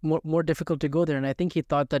 more difficult to go there. And I think he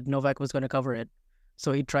thought that Novak was going to cover it,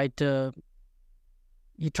 so he tried to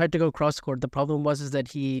go cross court. The problem is that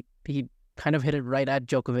he kind of hit it right at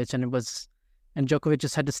Djokovic, and Djokovic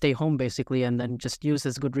just had to stay home basically, and then just use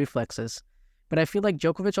his good reflexes. But I feel like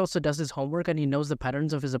Djokovic also does his homework and he knows the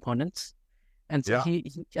patterns of his opponents. And so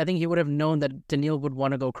I think he would have known that Daniil would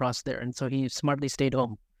want to go cross there. And so he smartly stayed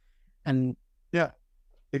home. And yeah,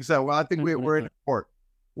 exactly. Well, I think we're in a court.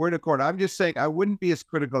 We're in a court. I'm just saying I wouldn't be as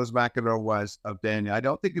critical as McEnroe was of Daniel. I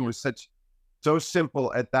don't think it was so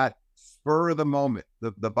simple at that spur of the moment.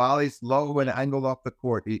 The volley's low and angled off the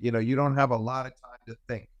court. You don't have a lot of time to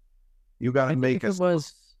think. You got to make it.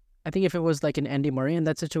 I think if it was like an Andy Murray in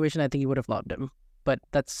that situation, I think he would have lobbed him. But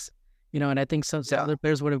that's, and I think some other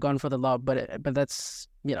players would have gone for the lob. But that's,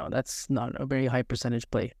 that's not a very high percentage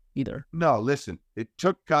play. either. No, listen, it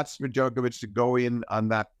took guts for Djokovic to go in on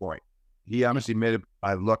that point. He obviously made it.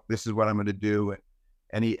 Look, this is what I'm going to do,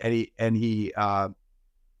 and he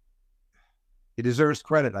deserves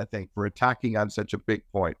credit, I think, for attacking on such a big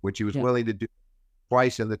point, which he was willing to do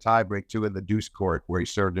twice in the tiebreak, 2 in the deuce court where he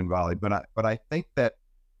served and volleyed. But I think that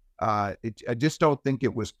I just don't think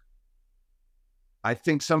it was. I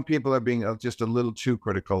think some people are being just a little too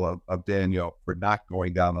critical of Daniel for not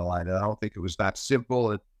going down the line, and I don't think it was that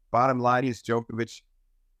simple. And bottom line is Djokovic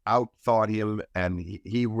outthought him, and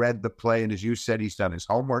he read the play. And as you said, he's done his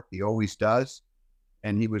homework. He always does.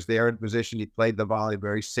 And he was there in position. He played the volley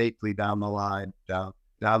very safely down the line, down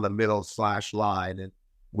the middle / line, and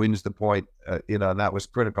wins the point. And that was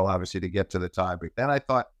critical, obviously, to get to the tiebreak. Then I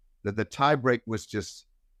thought that the tiebreak was just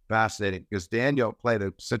fascinating because Daniel played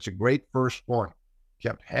such a great first point,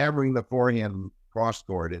 kept hammering the forehand cross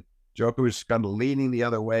court, and Djokovic was kind of leaning the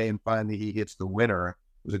other way, and finally he hits the winner. It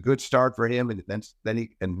was a good start for him, and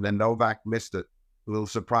then Novak missed it a little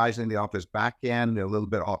surprisingly off his backhand, a little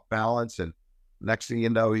bit off balance, and next thing you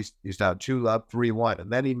know, he's down 2-love, 3-1.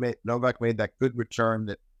 And then Novak made that good return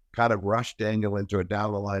that kind of rushed Daniel into a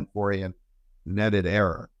down the line forehand netted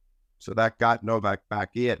error. So that got Novak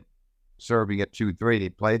back in, serving at 2-3. He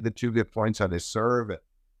played the 2 good points on his serve. And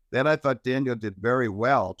then I thought Daniel did very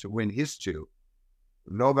well to win his 2.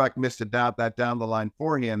 Novak missed that down the line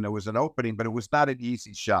forehand. There was an opening, but it was not an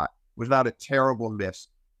easy shot. It was not a terrible miss.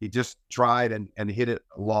 He just tried and hit it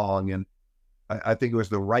long, and I think it was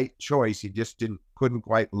the right choice. He just couldn't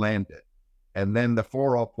quite land it. And then the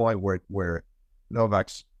 4-all point where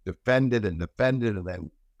Novak's defended and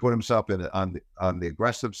then put himself on the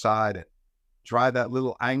aggressive side and tried that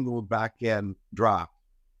little angled backhand drop.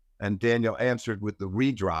 And Daniel answered with the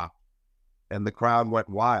redrop, and the crowd went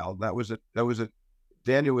wild. I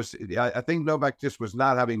think Novak just was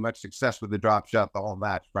not having much success with the drop shot the whole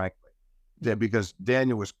match, frankly, because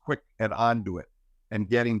Daniel was quick and onto it and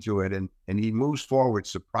getting to it, and he moves forward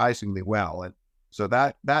surprisingly well. And so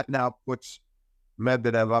that now puts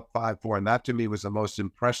Medvedev up 5-4, and that to me was the most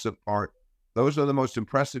impressive part. Those are the most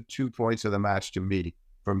impressive 2 points of the match to me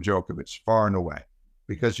from Djokovic, far and away,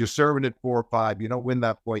 because you're serving at 4-5. You don't win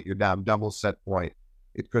that point, you're down double set point.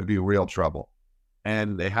 It could be real trouble.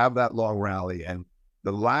 And they have that long rally, and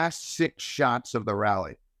the last 6 shots of the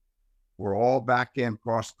rally were all backhand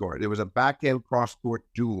cross court. It was a backhand cross court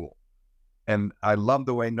duel. And I love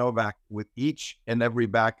the way Novak, with each and every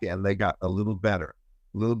backhand, they got a little better,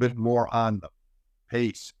 a little bit more on them.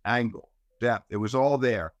 Pace, angle, depth, it was all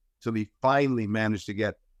there till he finally managed to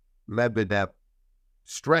get Medvedev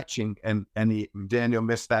stretching, and Daniel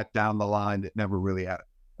missed that down the line that never really had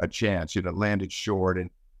a chance. Landed short, and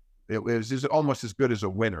it was almost as good as a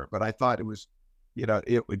winner. But I thought it was,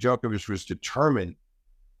 Djokovic was determined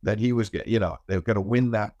that he was, they were going to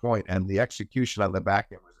win that point, and the execution on the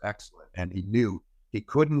backhand was excellent. And he knew he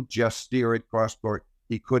couldn't just steer it cross court.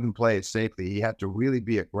 He couldn't play it safely. He had to really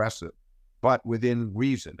be aggressive, but within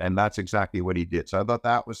reason. And that's exactly what he did. So I thought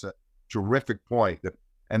that was a terrific point.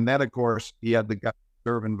 And then, of course, he had the guy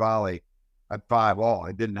serve and volley at 5-all.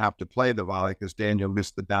 He didn't have to play the volley because Daniel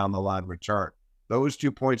missed the down the line return. Those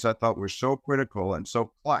 2 points I thought were so critical and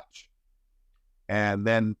so clutch. And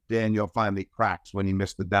then Daniel finally cracks when he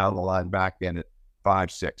missed the down the line backhand at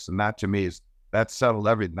 5-6. And that to me that settled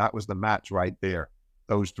everything. That was the match right there,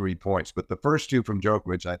 those 3 points. But the first 2 from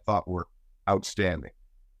Djokovic I thought were outstanding.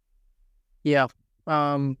 Yeah.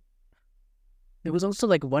 There was also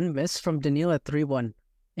like one miss from Daniil at 3-1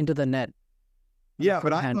 into the net. Yeah,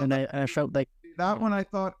 but I felt like that one. I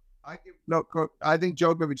thought I think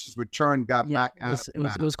Djokovic's return got back.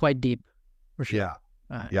 It was quite deep, for sure.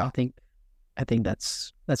 Yeah, yeah. I think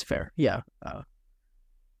that's fair. Yeah,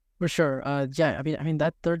 for sure. Yeah. I mean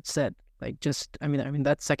that third set,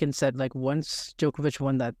 that second set, like once Djokovic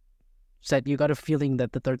won that set, you got a feeling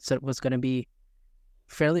that the third set was going to be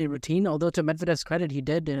fairly routine. Although to Medvedev's credit, he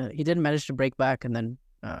did manage to break back, and then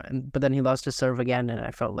but then he lost his serve again, and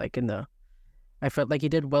I felt like he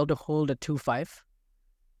did well to hold a 2-5.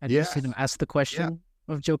 And just ask the question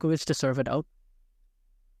of Djokovic to serve it out.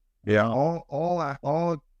 Yeah,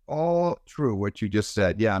 all true what you just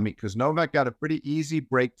said. Yeah, I mean, because Novak got a pretty easy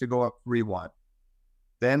break to go up 3-1,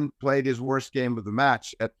 then played his worst game of the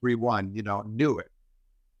match at 3-1. Knew it.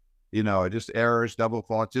 Just errors, double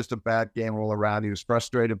fault, just a bad game all around. He was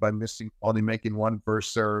frustrated by only making 1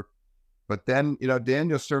 first serve. But then,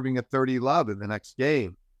 Daniel serving at 30-love in the next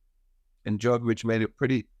game, and Djokovic made a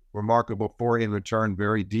pretty remarkable forehand return,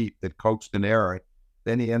 very deep, that coaxed an error.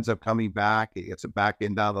 Then he ends up coming back. He gets a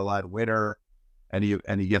backhand down the line winner, and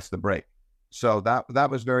he gets the break. So that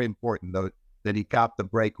was very important, though. that he got the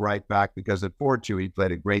break right back, because at 4-2, he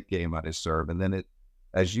played a great game on his serve. And then,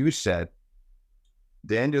 as you said,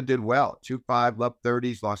 Daniel did well. 2-5, love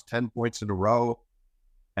 30s, lost 10 points in a row.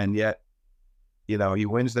 And yet, he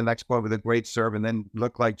wins the next point with a great serve, and then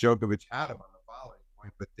looked like Djokovic had him on the following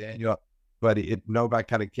point. But Novak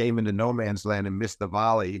kind of came into no man's land and missed the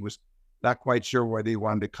volley. He was not quite sure whether he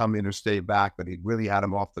wanted to come in or stay back, but he really had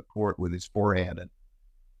him off the court with his forehand. And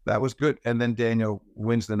that was good. And then Daniel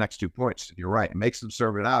wins the next 2 points. You're right. It makes him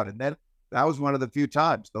serve it out. And then that was one of the few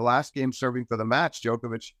times. The last game serving for the match,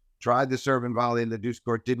 Djokovic tried the serve and volley in the deuce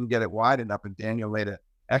court, didn't get it wide enough, and Daniel made an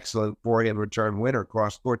excellent forehand return winner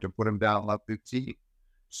cross court to put him down love 15.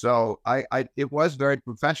 So it was very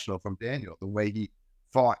professional from Daniel, the way he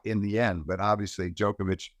fought in the end. But obviously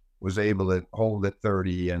Djokovic was able to hold at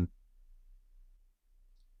 30. And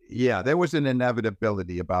yeah, there was an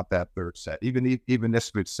inevitability about that third set. Even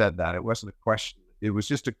Isbit said that. It wasn't a question. It was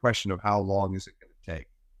just a question of how long is it going to take.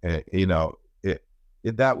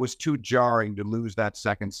 That was too jarring to lose that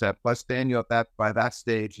second set. Plus Daniel by that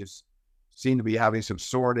stage seemed to be having some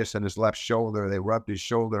soreness in his left shoulder. They rubbed his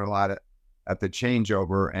shoulder a lot at the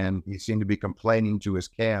changeover, and he seemed to be complaining to his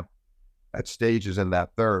camp at stages in that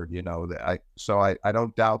third. So I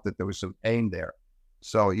don't doubt that there was some pain there.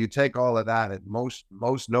 So you take all of that, and most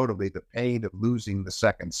notably the pain of losing the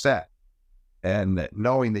second set, and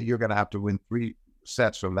knowing that you're going to have to win 3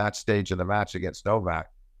 sets from that stage of the match against Novak.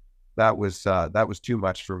 That was too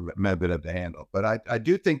much for Medvedev to handle. But I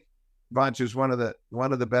do think Vanch is one of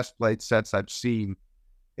the best played sets I've seen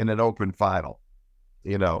in an Open final.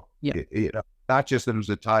 Not just that it was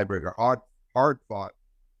a tiebreaker, hard fought,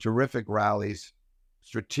 terrific rallies,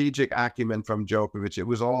 strategic acumen from Djokovic. It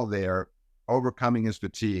was all there, overcoming his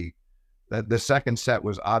fatigue. The second set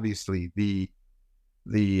was obviously the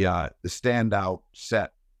standout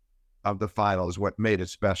set of the final, is what made it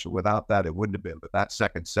special. Without that, it wouldn't have been. But that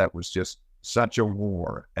second set was just such a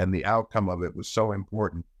war, and the outcome of it was so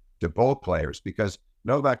important to both players, because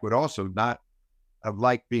Novak would also not have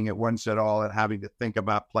liked being at 1-all and having to think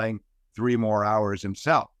about playing 3 more hours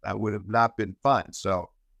himself. That would have not been fun. So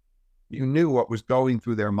you knew what was going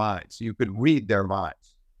through their minds. You could read their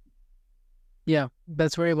minds. Yeah,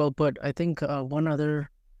 that's very well put. I think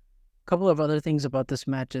couple of other things about this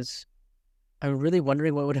match is, I'm really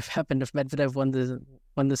wondering what would have happened if Medvedev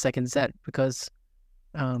won the second set, because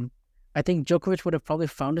I think Djokovic would have probably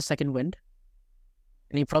found a second wind,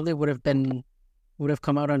 and he probably would have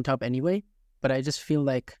come out on top anyway. But I just feel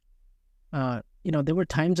like, there were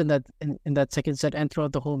times in that second set and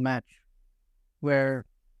throughout the whole match where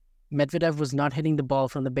Medvedev was not hitting the ball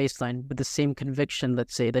from the baseline with the same conviction,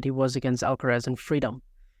 let's say, that he was against Alcaraz and Freedom.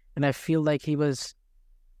 And I feel like he was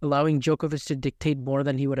allowing Djokovic to dictate more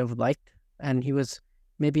than he would have liked. And he was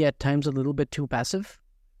maybe at times a little bit too passive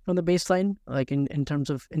from the baseline, like in terms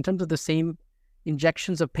of the same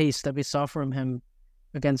injections of pace that we saw from him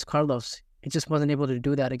against Carlos. He just wasn't able to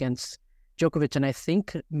do that against Djokovic. And I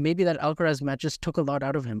think maybe that Alcaraz match just took a lot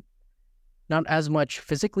out of him. Not as much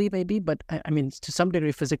physically, maybe, but I mean, to some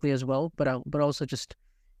degree physically as well, but also just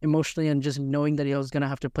emotionally, and just knowing that he was going to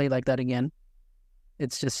have to play like that again.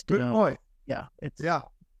 It's just, good point. Yeah. Yeah.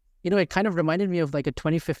 It kind of reminded me of like a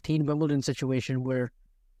 2015 Wimbledon situation where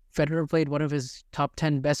Federer played one of his top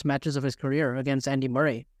 10 best matches of his career against Andy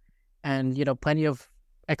Murray. And, plenty of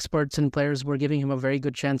experts and players were giving him a very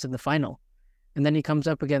good chance in the final. And then he comes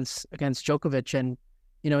up against Djokovic, and,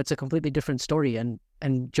 it's a completely different story. And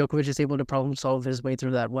Djokovic is able to problem solve his way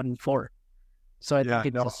through that 1-4. So I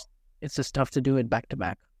think it's just tough to do it back to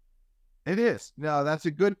back. It is. No, it's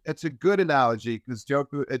a good analogy, because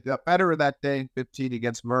Federer that day in 15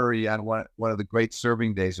 against Murray on one of the great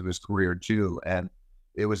serving days of his career too. And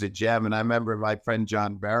it was a gem. And I remember my friend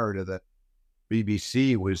John Barrett of the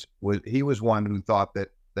BBC was one who thought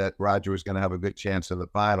that Roger was going to have a good chance in the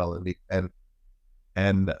final.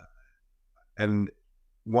 And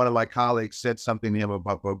one of my colleagues said something to him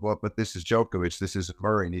about, but this is Djokovic, this isn't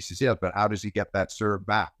Murray. And he says, yeah, but how does he get that serve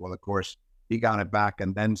back? Well, of course, he got it back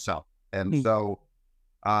and then some. And so,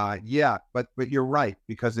 but you're right,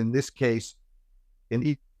 because in this case,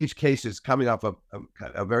 in each case is coming off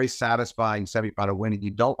a very satisfying semifinal win, and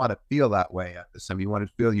you don't want to feel that way at the semi. You want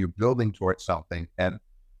to feel you're building towards something. And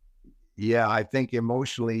yeah, I think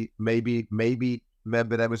emotionally, maybe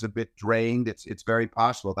Medvedev was a bit drained. It's very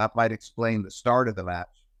possible that might explain the start of the match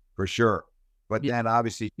for sure. But then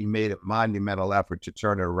obviously he made a monumental effort to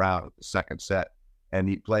turn it around at the second set, and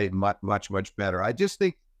he played much, much, much better. I just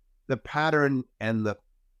think the pattern and the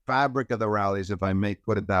fabric of the rallies, if I may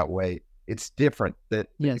put it that way, it's different. That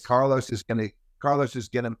Carlos is going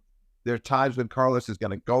to, there are times when Carlos is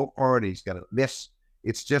going to go for it. He's going to miss.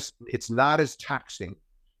 it's not as taxing.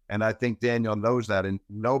 And I think Daniel knows that. And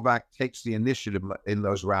Novak takes the initiative in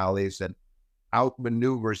those rallies and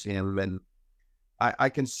outmaneuvers him. And I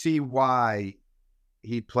can see why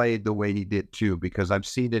he played the way he did too, because I've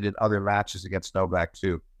seen it in other matches against Novak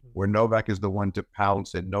too, where Novak is the one to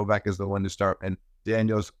pounce and Novak is the one to start, and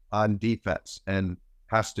Daniel's on defense and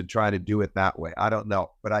has to try to do it that way. I don't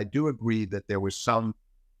know, but I do agree that there was some,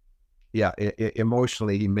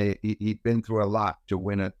 emotionally he'd been through a lot to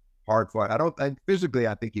win a hard fight. Physically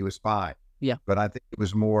I think he was fine. Yeah, but I think it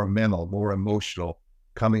was more mental, more emotional,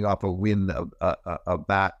 coming off a win of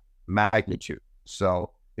that magnitude.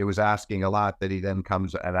 So it was asking a lot that he then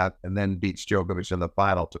comes and then beats Djokovic in the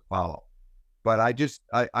final to follow. But I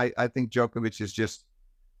think Djokovic is just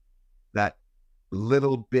that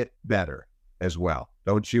little bit better as well,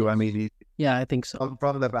 don't you? I mean, I think so.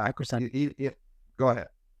 From the back, go ahead.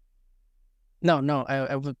 No,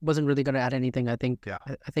 I wasn't really going to add anything. I think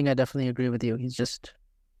I definitely agree with you. He's just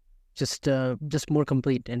more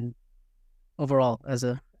complete and overall as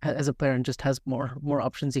a player, and just has more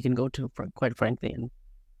options he can go to, quite frankly. And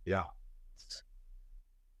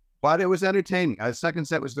but it was entertaining. The second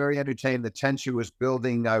set was very entertaining. The tension was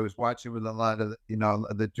building. I was watching with a lot of,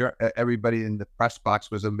 everybody in the press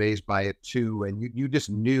box was amazed by it too. And you just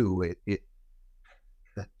knew it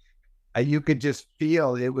you could just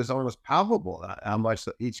feel it was almost palpable how much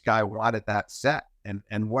each guy wanted that set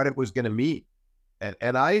and what it was going to mean.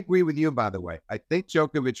 And I agree with you, by the way. I think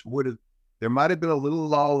Djokovic there might have been a little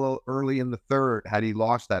lull early in the third had he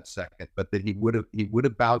lost that second, but that he would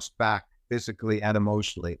have bounced back physically and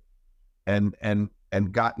emotionally and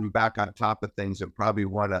gotten back on top of things and probably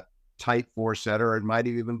won a tight 4-setter. It might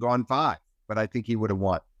have even gone 5, but I think he would have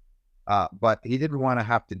won. But he didn't want to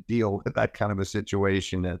have to deal with that kind of a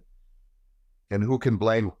situation. And who can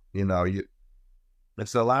blame him?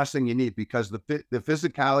 It's the last thing you need, because the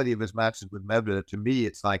physicality of his matches with Medvedev, to me,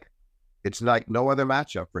 it's like no other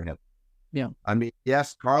matchup for him. Yeah. I mean,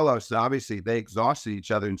 yes, Carlos, obviously they exhausted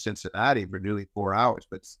each other in Cincinnati for nearly 4 hours,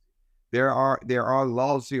 but there are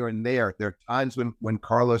lulls here and there. There are times when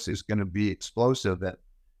Carlos is going to be explosive and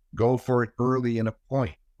go for it early in a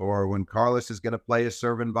point, or when Carlos is going to play a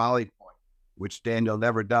serve and volley point, which Daniel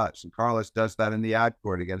never does. And Carlos does that in the ad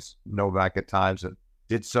court against Novak at times, and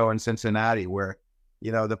did so in Cincinnati, where,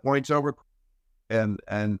 the point's over, and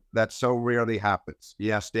that so rarely happens.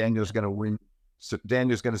 Yes, Daniel's going to win. So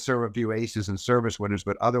Daniel's going to serve a few aces and service winners,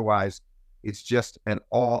 but otherwise it's just an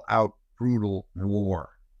all-out brutal war.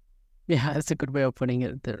 Yeah, that's a good way of putting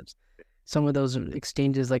it. There's some of those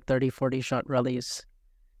exchanges, like 30, 40 shot rallies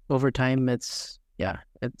over time. It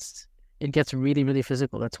gets really, really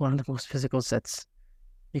physical. That's one of the most physical sets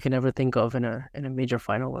you can ever think of in a major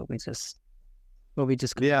final where we just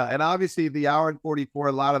and obviously the hour and 44,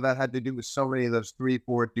 a lot of that had to do with so many of those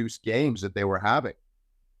 3-4 deuce games that they were having.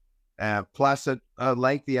 Plus a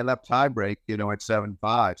lengthy enough tiebreak, at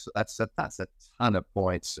 7-5. So that's a ton of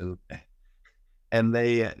points. And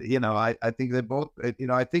they, I think they both,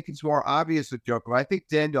 I think it's more obvious with Djokovic. I think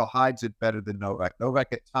Daniel hides it better than Novak. Novak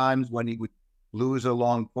at times when he would lose a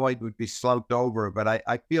long point would be slumped over. But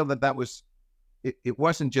I feel that was, it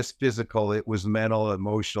wasn't just physical. It was mental,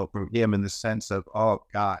 emotional from him, in the sense of, oh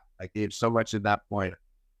God, I gave so much at that point.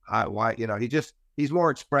 He's more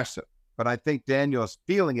expressive. But I think Daniel is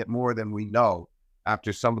feeling it more than we know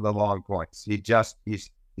after some of the long points. He's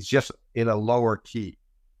just in a lower key.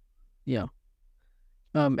 Yeah.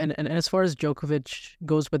 And as far as Djokovic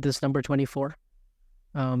goes with this number 24,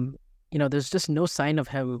 there's just no sign of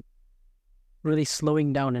him really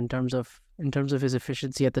slowing down in terms of his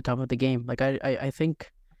efficiency at the top of the game. Like I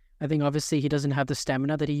think obviously he doesn't have the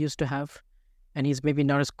stamina that he used to have, and he's maybe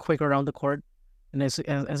not as quick around the court and as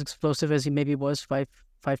explosive as he maybe was 5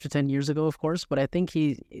 to 10 years ago, of course. But I think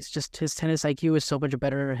it's just his tennis IQ is so much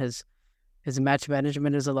better. His match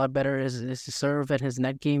management is a lot better. His serve and his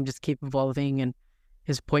net game just keep evolving, and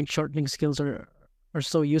his point shortening skills are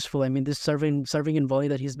so useful. I mean, this serving and volley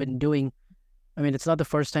that he's been doing, I mean, it's not the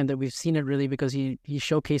first time that we've seen it really, because he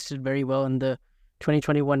showcased it very well in the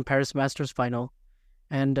 2021 Paris Masters final,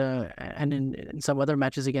 and in some other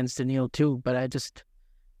matches against Daniil too. But I just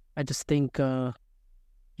think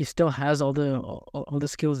he still has all the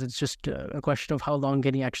skills. It's just a question of how long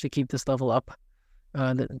can he actually keep this level up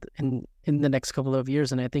in the next couple of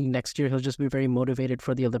years. And I think next year he'll just be very motivated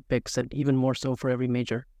for the Olympics, and even more so for every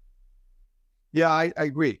major. Yeah, I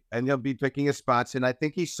agree. And he'll be picking his spots. And I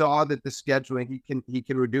think he saw that the scheduling, he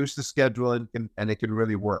can reduce the schedule and it can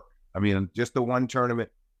really work. I mean, just the one tournament,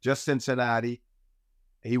 just Cincinnati,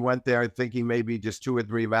 he went there thinking maybe just 2 or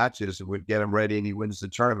 3 matches would get him ready, and he wins the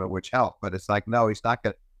tournament, which helped. But it's like, no,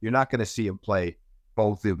 you're not going to see him play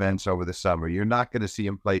both events over the summer. You're not going to see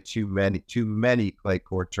him play too many clay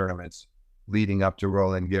court tournaments leading up to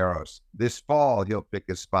Roland Garros. This fall, he'll pick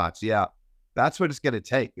his spots. Yeah, that's what it's going to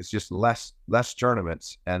take. It's just less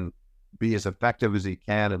tournaments and be as effective as he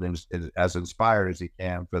can and as inspired as he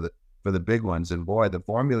can for the big ones. And boy, the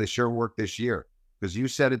formula sure worked this year, because you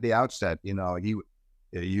said at the outset, he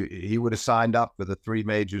would have signed up for the 3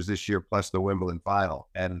 majors this year plus the Wimbledon final,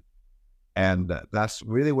 and that's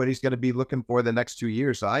really what he's going to be looking for the next 2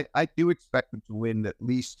 years. So I do expect him to win at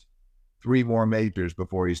least 3 more majors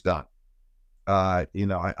before he's done. I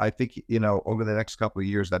think over the next couple of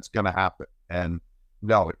years that's going to happen. And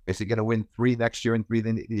no, is he going to win 3 next year and 3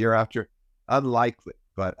 the year after? Unlikely,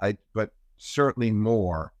 but certainly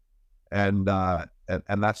more. And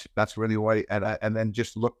that's really what. And then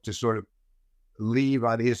just look to sort of leave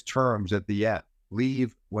on his terms at the end.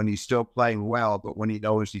 Leave when he's still playing well, but when he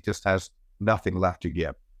knows he just has nothing left to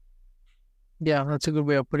give. Yeah, that's a good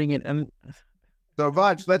way of putting it. And so,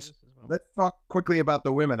 Vansh, let's talk quickly about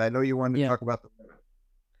the women. I know you wanted to talk about the women.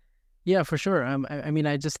 Yeah, for sure. I mean,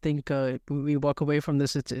 I just think we walk away from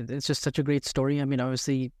this. It's just such a great story. I mean,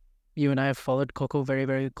 obviously, you and I have followed Coco very,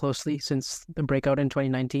 very closely since the breakout in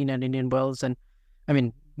 2019 and Indian Wells, and I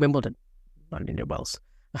mean Wimbledon, not Indian Wells,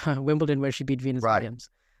 Wimbledon, where she beat Venus Williams.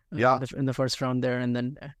 In the first round there, and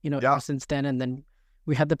then ever since then, and then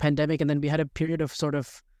we had the pandemic, and then we had a period of sort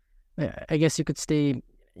of, I guess you could say,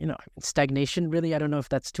 stagnation. Really, I don't know if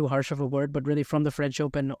that's too harsh of a word, but really from the French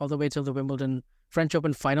Open all the way till the Wimbledon French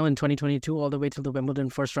Open final in 2022, all the way till the Wimbledon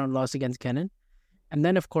first round loss against Kenin, and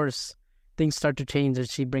then of course things start to change as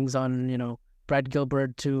she brings on Brad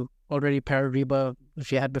Gilbert to already Parariba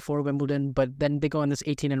she had before Wimbledon, but then they go on this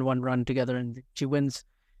 18-1 run together, and she wins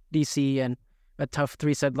DC and a tough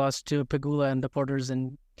 3-set loss to Pegula and the Porters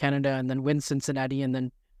in Canada, and then wins Cincinnati, and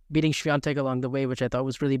then beating Swiatek along the way, which I thought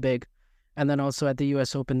was really big. And then also at the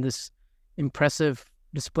U.S. Open, this impressive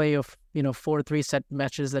display of 4 3-set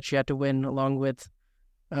matches that she had to win, along with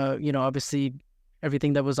obviously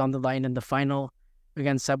everything that was on the line in the final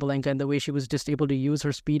against Sabalenka, and the way she was just able to use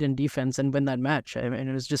her speed and defense and win that match. I mean,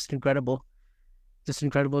 it was just incredible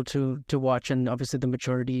to watch, and obviously the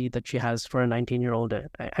maturity that she has for a 19-year-old.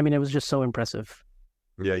 I mean, it was just so impressive.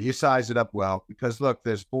 Yeah, you sized it up well, because look,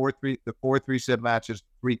 there's 4 3-set matches,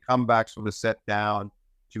 3 comebacks from a set down.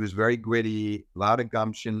 She was very gritty, a lot of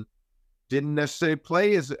gumption. Didn't necessarily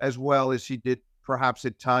play as well as she did perhaps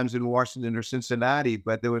at times in Washington or Cincinnati,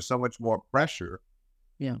 but there was so much more pressure.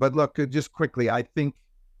 Yeah. But look, just quickly, I think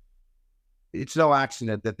it's no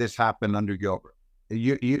accident that this happened under Gilbert.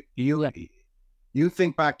 You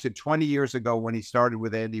think back to 20 years ago when he started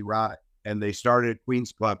with Andy Roddick, and they started at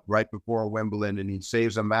Queen's Club right before Wimbledon, and he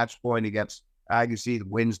saves a match point against Agassi,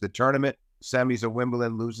 wins the tournament, semis of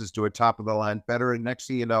Wimbledon, loses to a top-of-the-line Federer, and next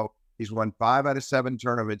thing you know, he's won 5 out of 7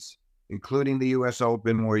 tournaments, including the U.S.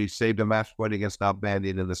 Open, where he saved a match point against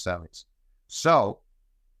Nalbandian in the semis. So,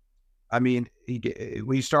 I mean,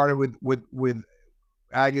 we started with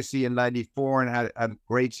Agassi in 94 and had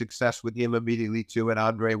great success with him immediately too, and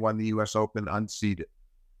Andre won the U.S. Open unseeded.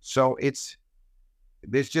 So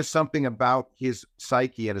there's just something about his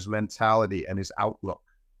psyche and his mentality and his outlook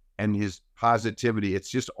and his positivity. It's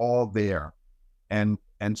just all there. And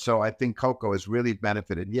so I think Coco has really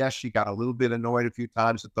benefited. Yes, she got a little bit annoyed a few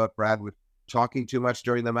times and thought Brad was talking too much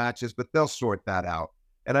during the matches, but they'll sort that out.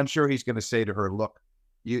 And I'm sure he's going to say to her, look,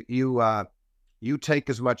 you take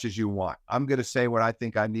as much as you want. I'm going to say what I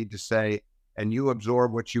think I need to say, and you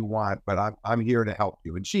absorb what you want, but I'm here to help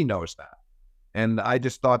you. And she knows that. And I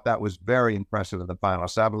just thought that was very impressive in the final.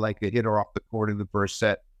 Sabalenka hit her off the court in the first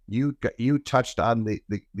set. You touched on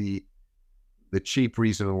the chief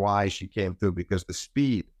reason why she came through, because the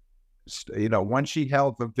speed. Once she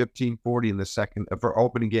held from 15-40 in the second for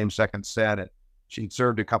opening game second set, and she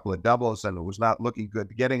served a couple of doubles, and it was not looking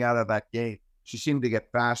good. Getting out of that game, she seemed to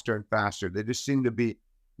get faster and faster. There just seemed to be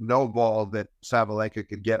no ball that Sabalenka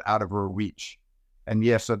could get out of her reach.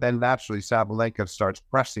 And so then naturally Sabalenka starts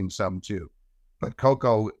pressing some too. But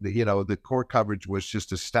Coco, the court coverage was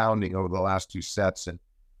just astounding over the last 2 sets. And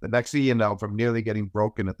the next thing you know, from nearly getting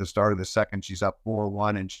broken at the start of the second, she's up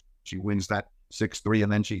 4-1, and she wins that 6-3,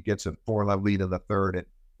 and then she gets a 4-love lead in the third. And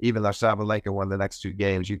even though Sabalenka won the next 2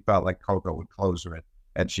 games, you felt like Coco would close her,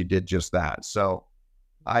 and she did just that. So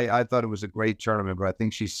I thought it was a great tournament, but I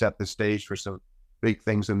think she set the stage for some big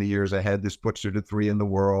things in the years ahead. This puts her to 3 in the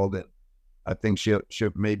world, and I think she'll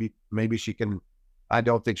maybe she can. I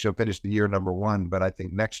don't think she'll finish the year number 1, but I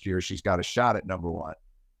think next year she's got a shot at number 1.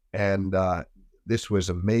 And this was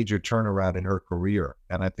a major turnaround in her career,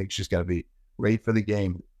 and I think she's going to be great for the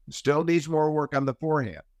game. Still needs more work on the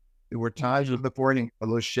forehand, There were times when the forehand a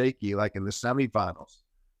little shaky, like in the semifinals.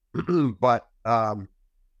 But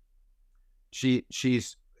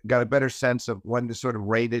she's got a better sense of when to sort of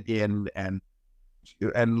rate it in and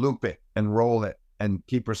loop it and roll it and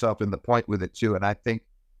keep herself in the point with it too. And I think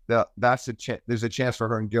there's a chance for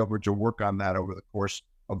her and Gilbert to work on that over the course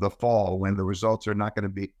of the fall when the results are not going to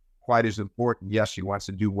be quite as important. Yes, she wants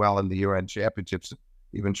to do well in the year-end championships,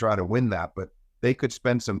 even try to win that, but they could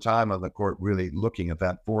spend some time on the court really looking at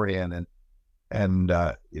that forehand and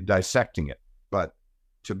dissecting it. But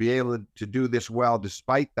to be able to do this well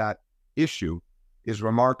despite that issue is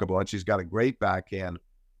remarkable. And she's got a great backhand,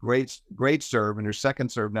 great serve, and her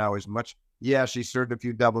second serve now is much. Yeah, she served a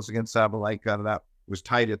few doubles against Sabalenka, and that was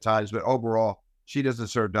tight at times. But overall, she doesn't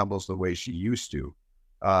serve doubles the way she used to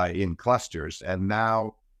in clusters. And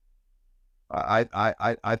now,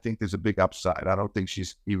 I think there's a big upside. I don't think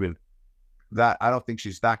she's even that. I don't think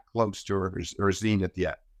she's that close to her zenith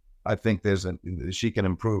yet. I think she can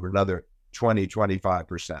improve another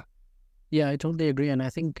 20-25%. Yeah, I totally agree. And I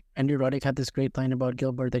think Andy Roddick had this great line about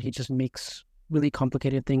Gilbert that he just makes really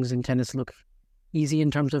complicated things in tennis look easy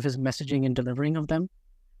in terms of his messaging and delivering of them.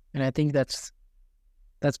 And I think that's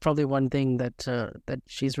probably one thing that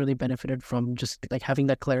she's really benefited from, just like having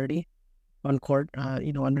that clarity on court,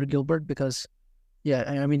 under Gilbert, because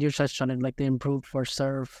I mean, you touched on it, like the improved first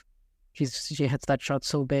serve. She hits that shot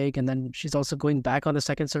so big, and then she's also going back on the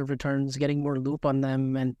second serve returns, getting more loop on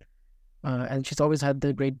them, and she's always had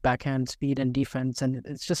the great backhand speed and defense, and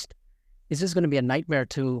it's just going to be a nightmare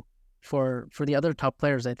for the other top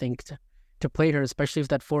players, I think, to play her, especially if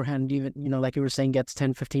that forehand, even, like you were saying, gets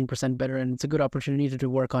 10-15% better, and it's a good opportunity to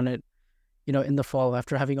work on it, in the fall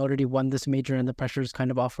after having already won this major and the pressure's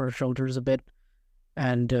kind of off her shoulders a bit,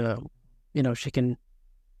 and she can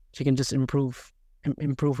just improve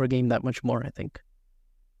her game that much more, I think.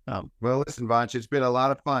 Well, listen, Vansh, it's been a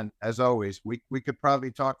lot of fun as always. We could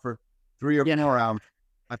probably talk for 3 or 4 hours.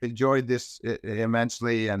 I've enjoyed this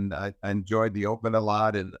immensely, and I enjoyed the Open a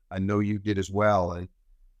lot, and I know you did as well. And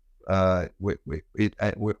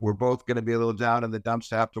we're both going to be a little down in the dumps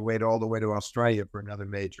to have to wait all the way to Australia for another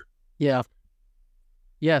major. Yeah,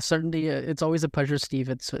 certainly. It's always a pleasure, Steve.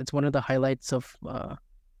 It's one of the highlights of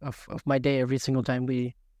my day every single time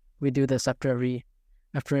we do this after every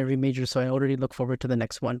major. So I already look forward to the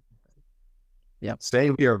next one. Yeah.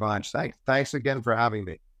 Same here, Vansh. Thanks again for having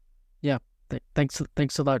me. Yeah. Thanks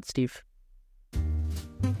a lot, Steve.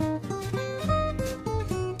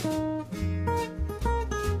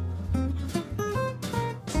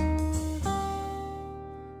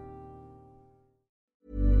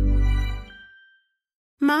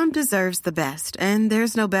 Mom deserves the best, and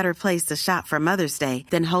there's no better place to shop for Mother's Day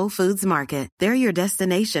than Whole Foods Market. They're your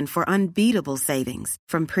destination for unbeatable savings,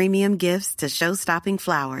 from premium gifts to show-stopping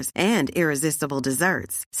flowers and irresistible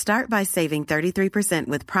desserts. Start by saving 33%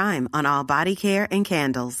 with Prime on all body care and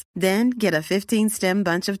candles. Then get a 15-stem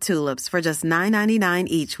bunch of tulips for just $9.99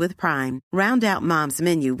 each with Prime. Round out Mom's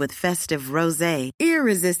menu with festive rosé,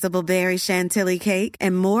 irresistible berry chantilly cake,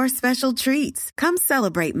 and more special treats. Come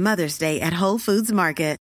celebrate Mother's Day at Whole Foods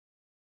Market.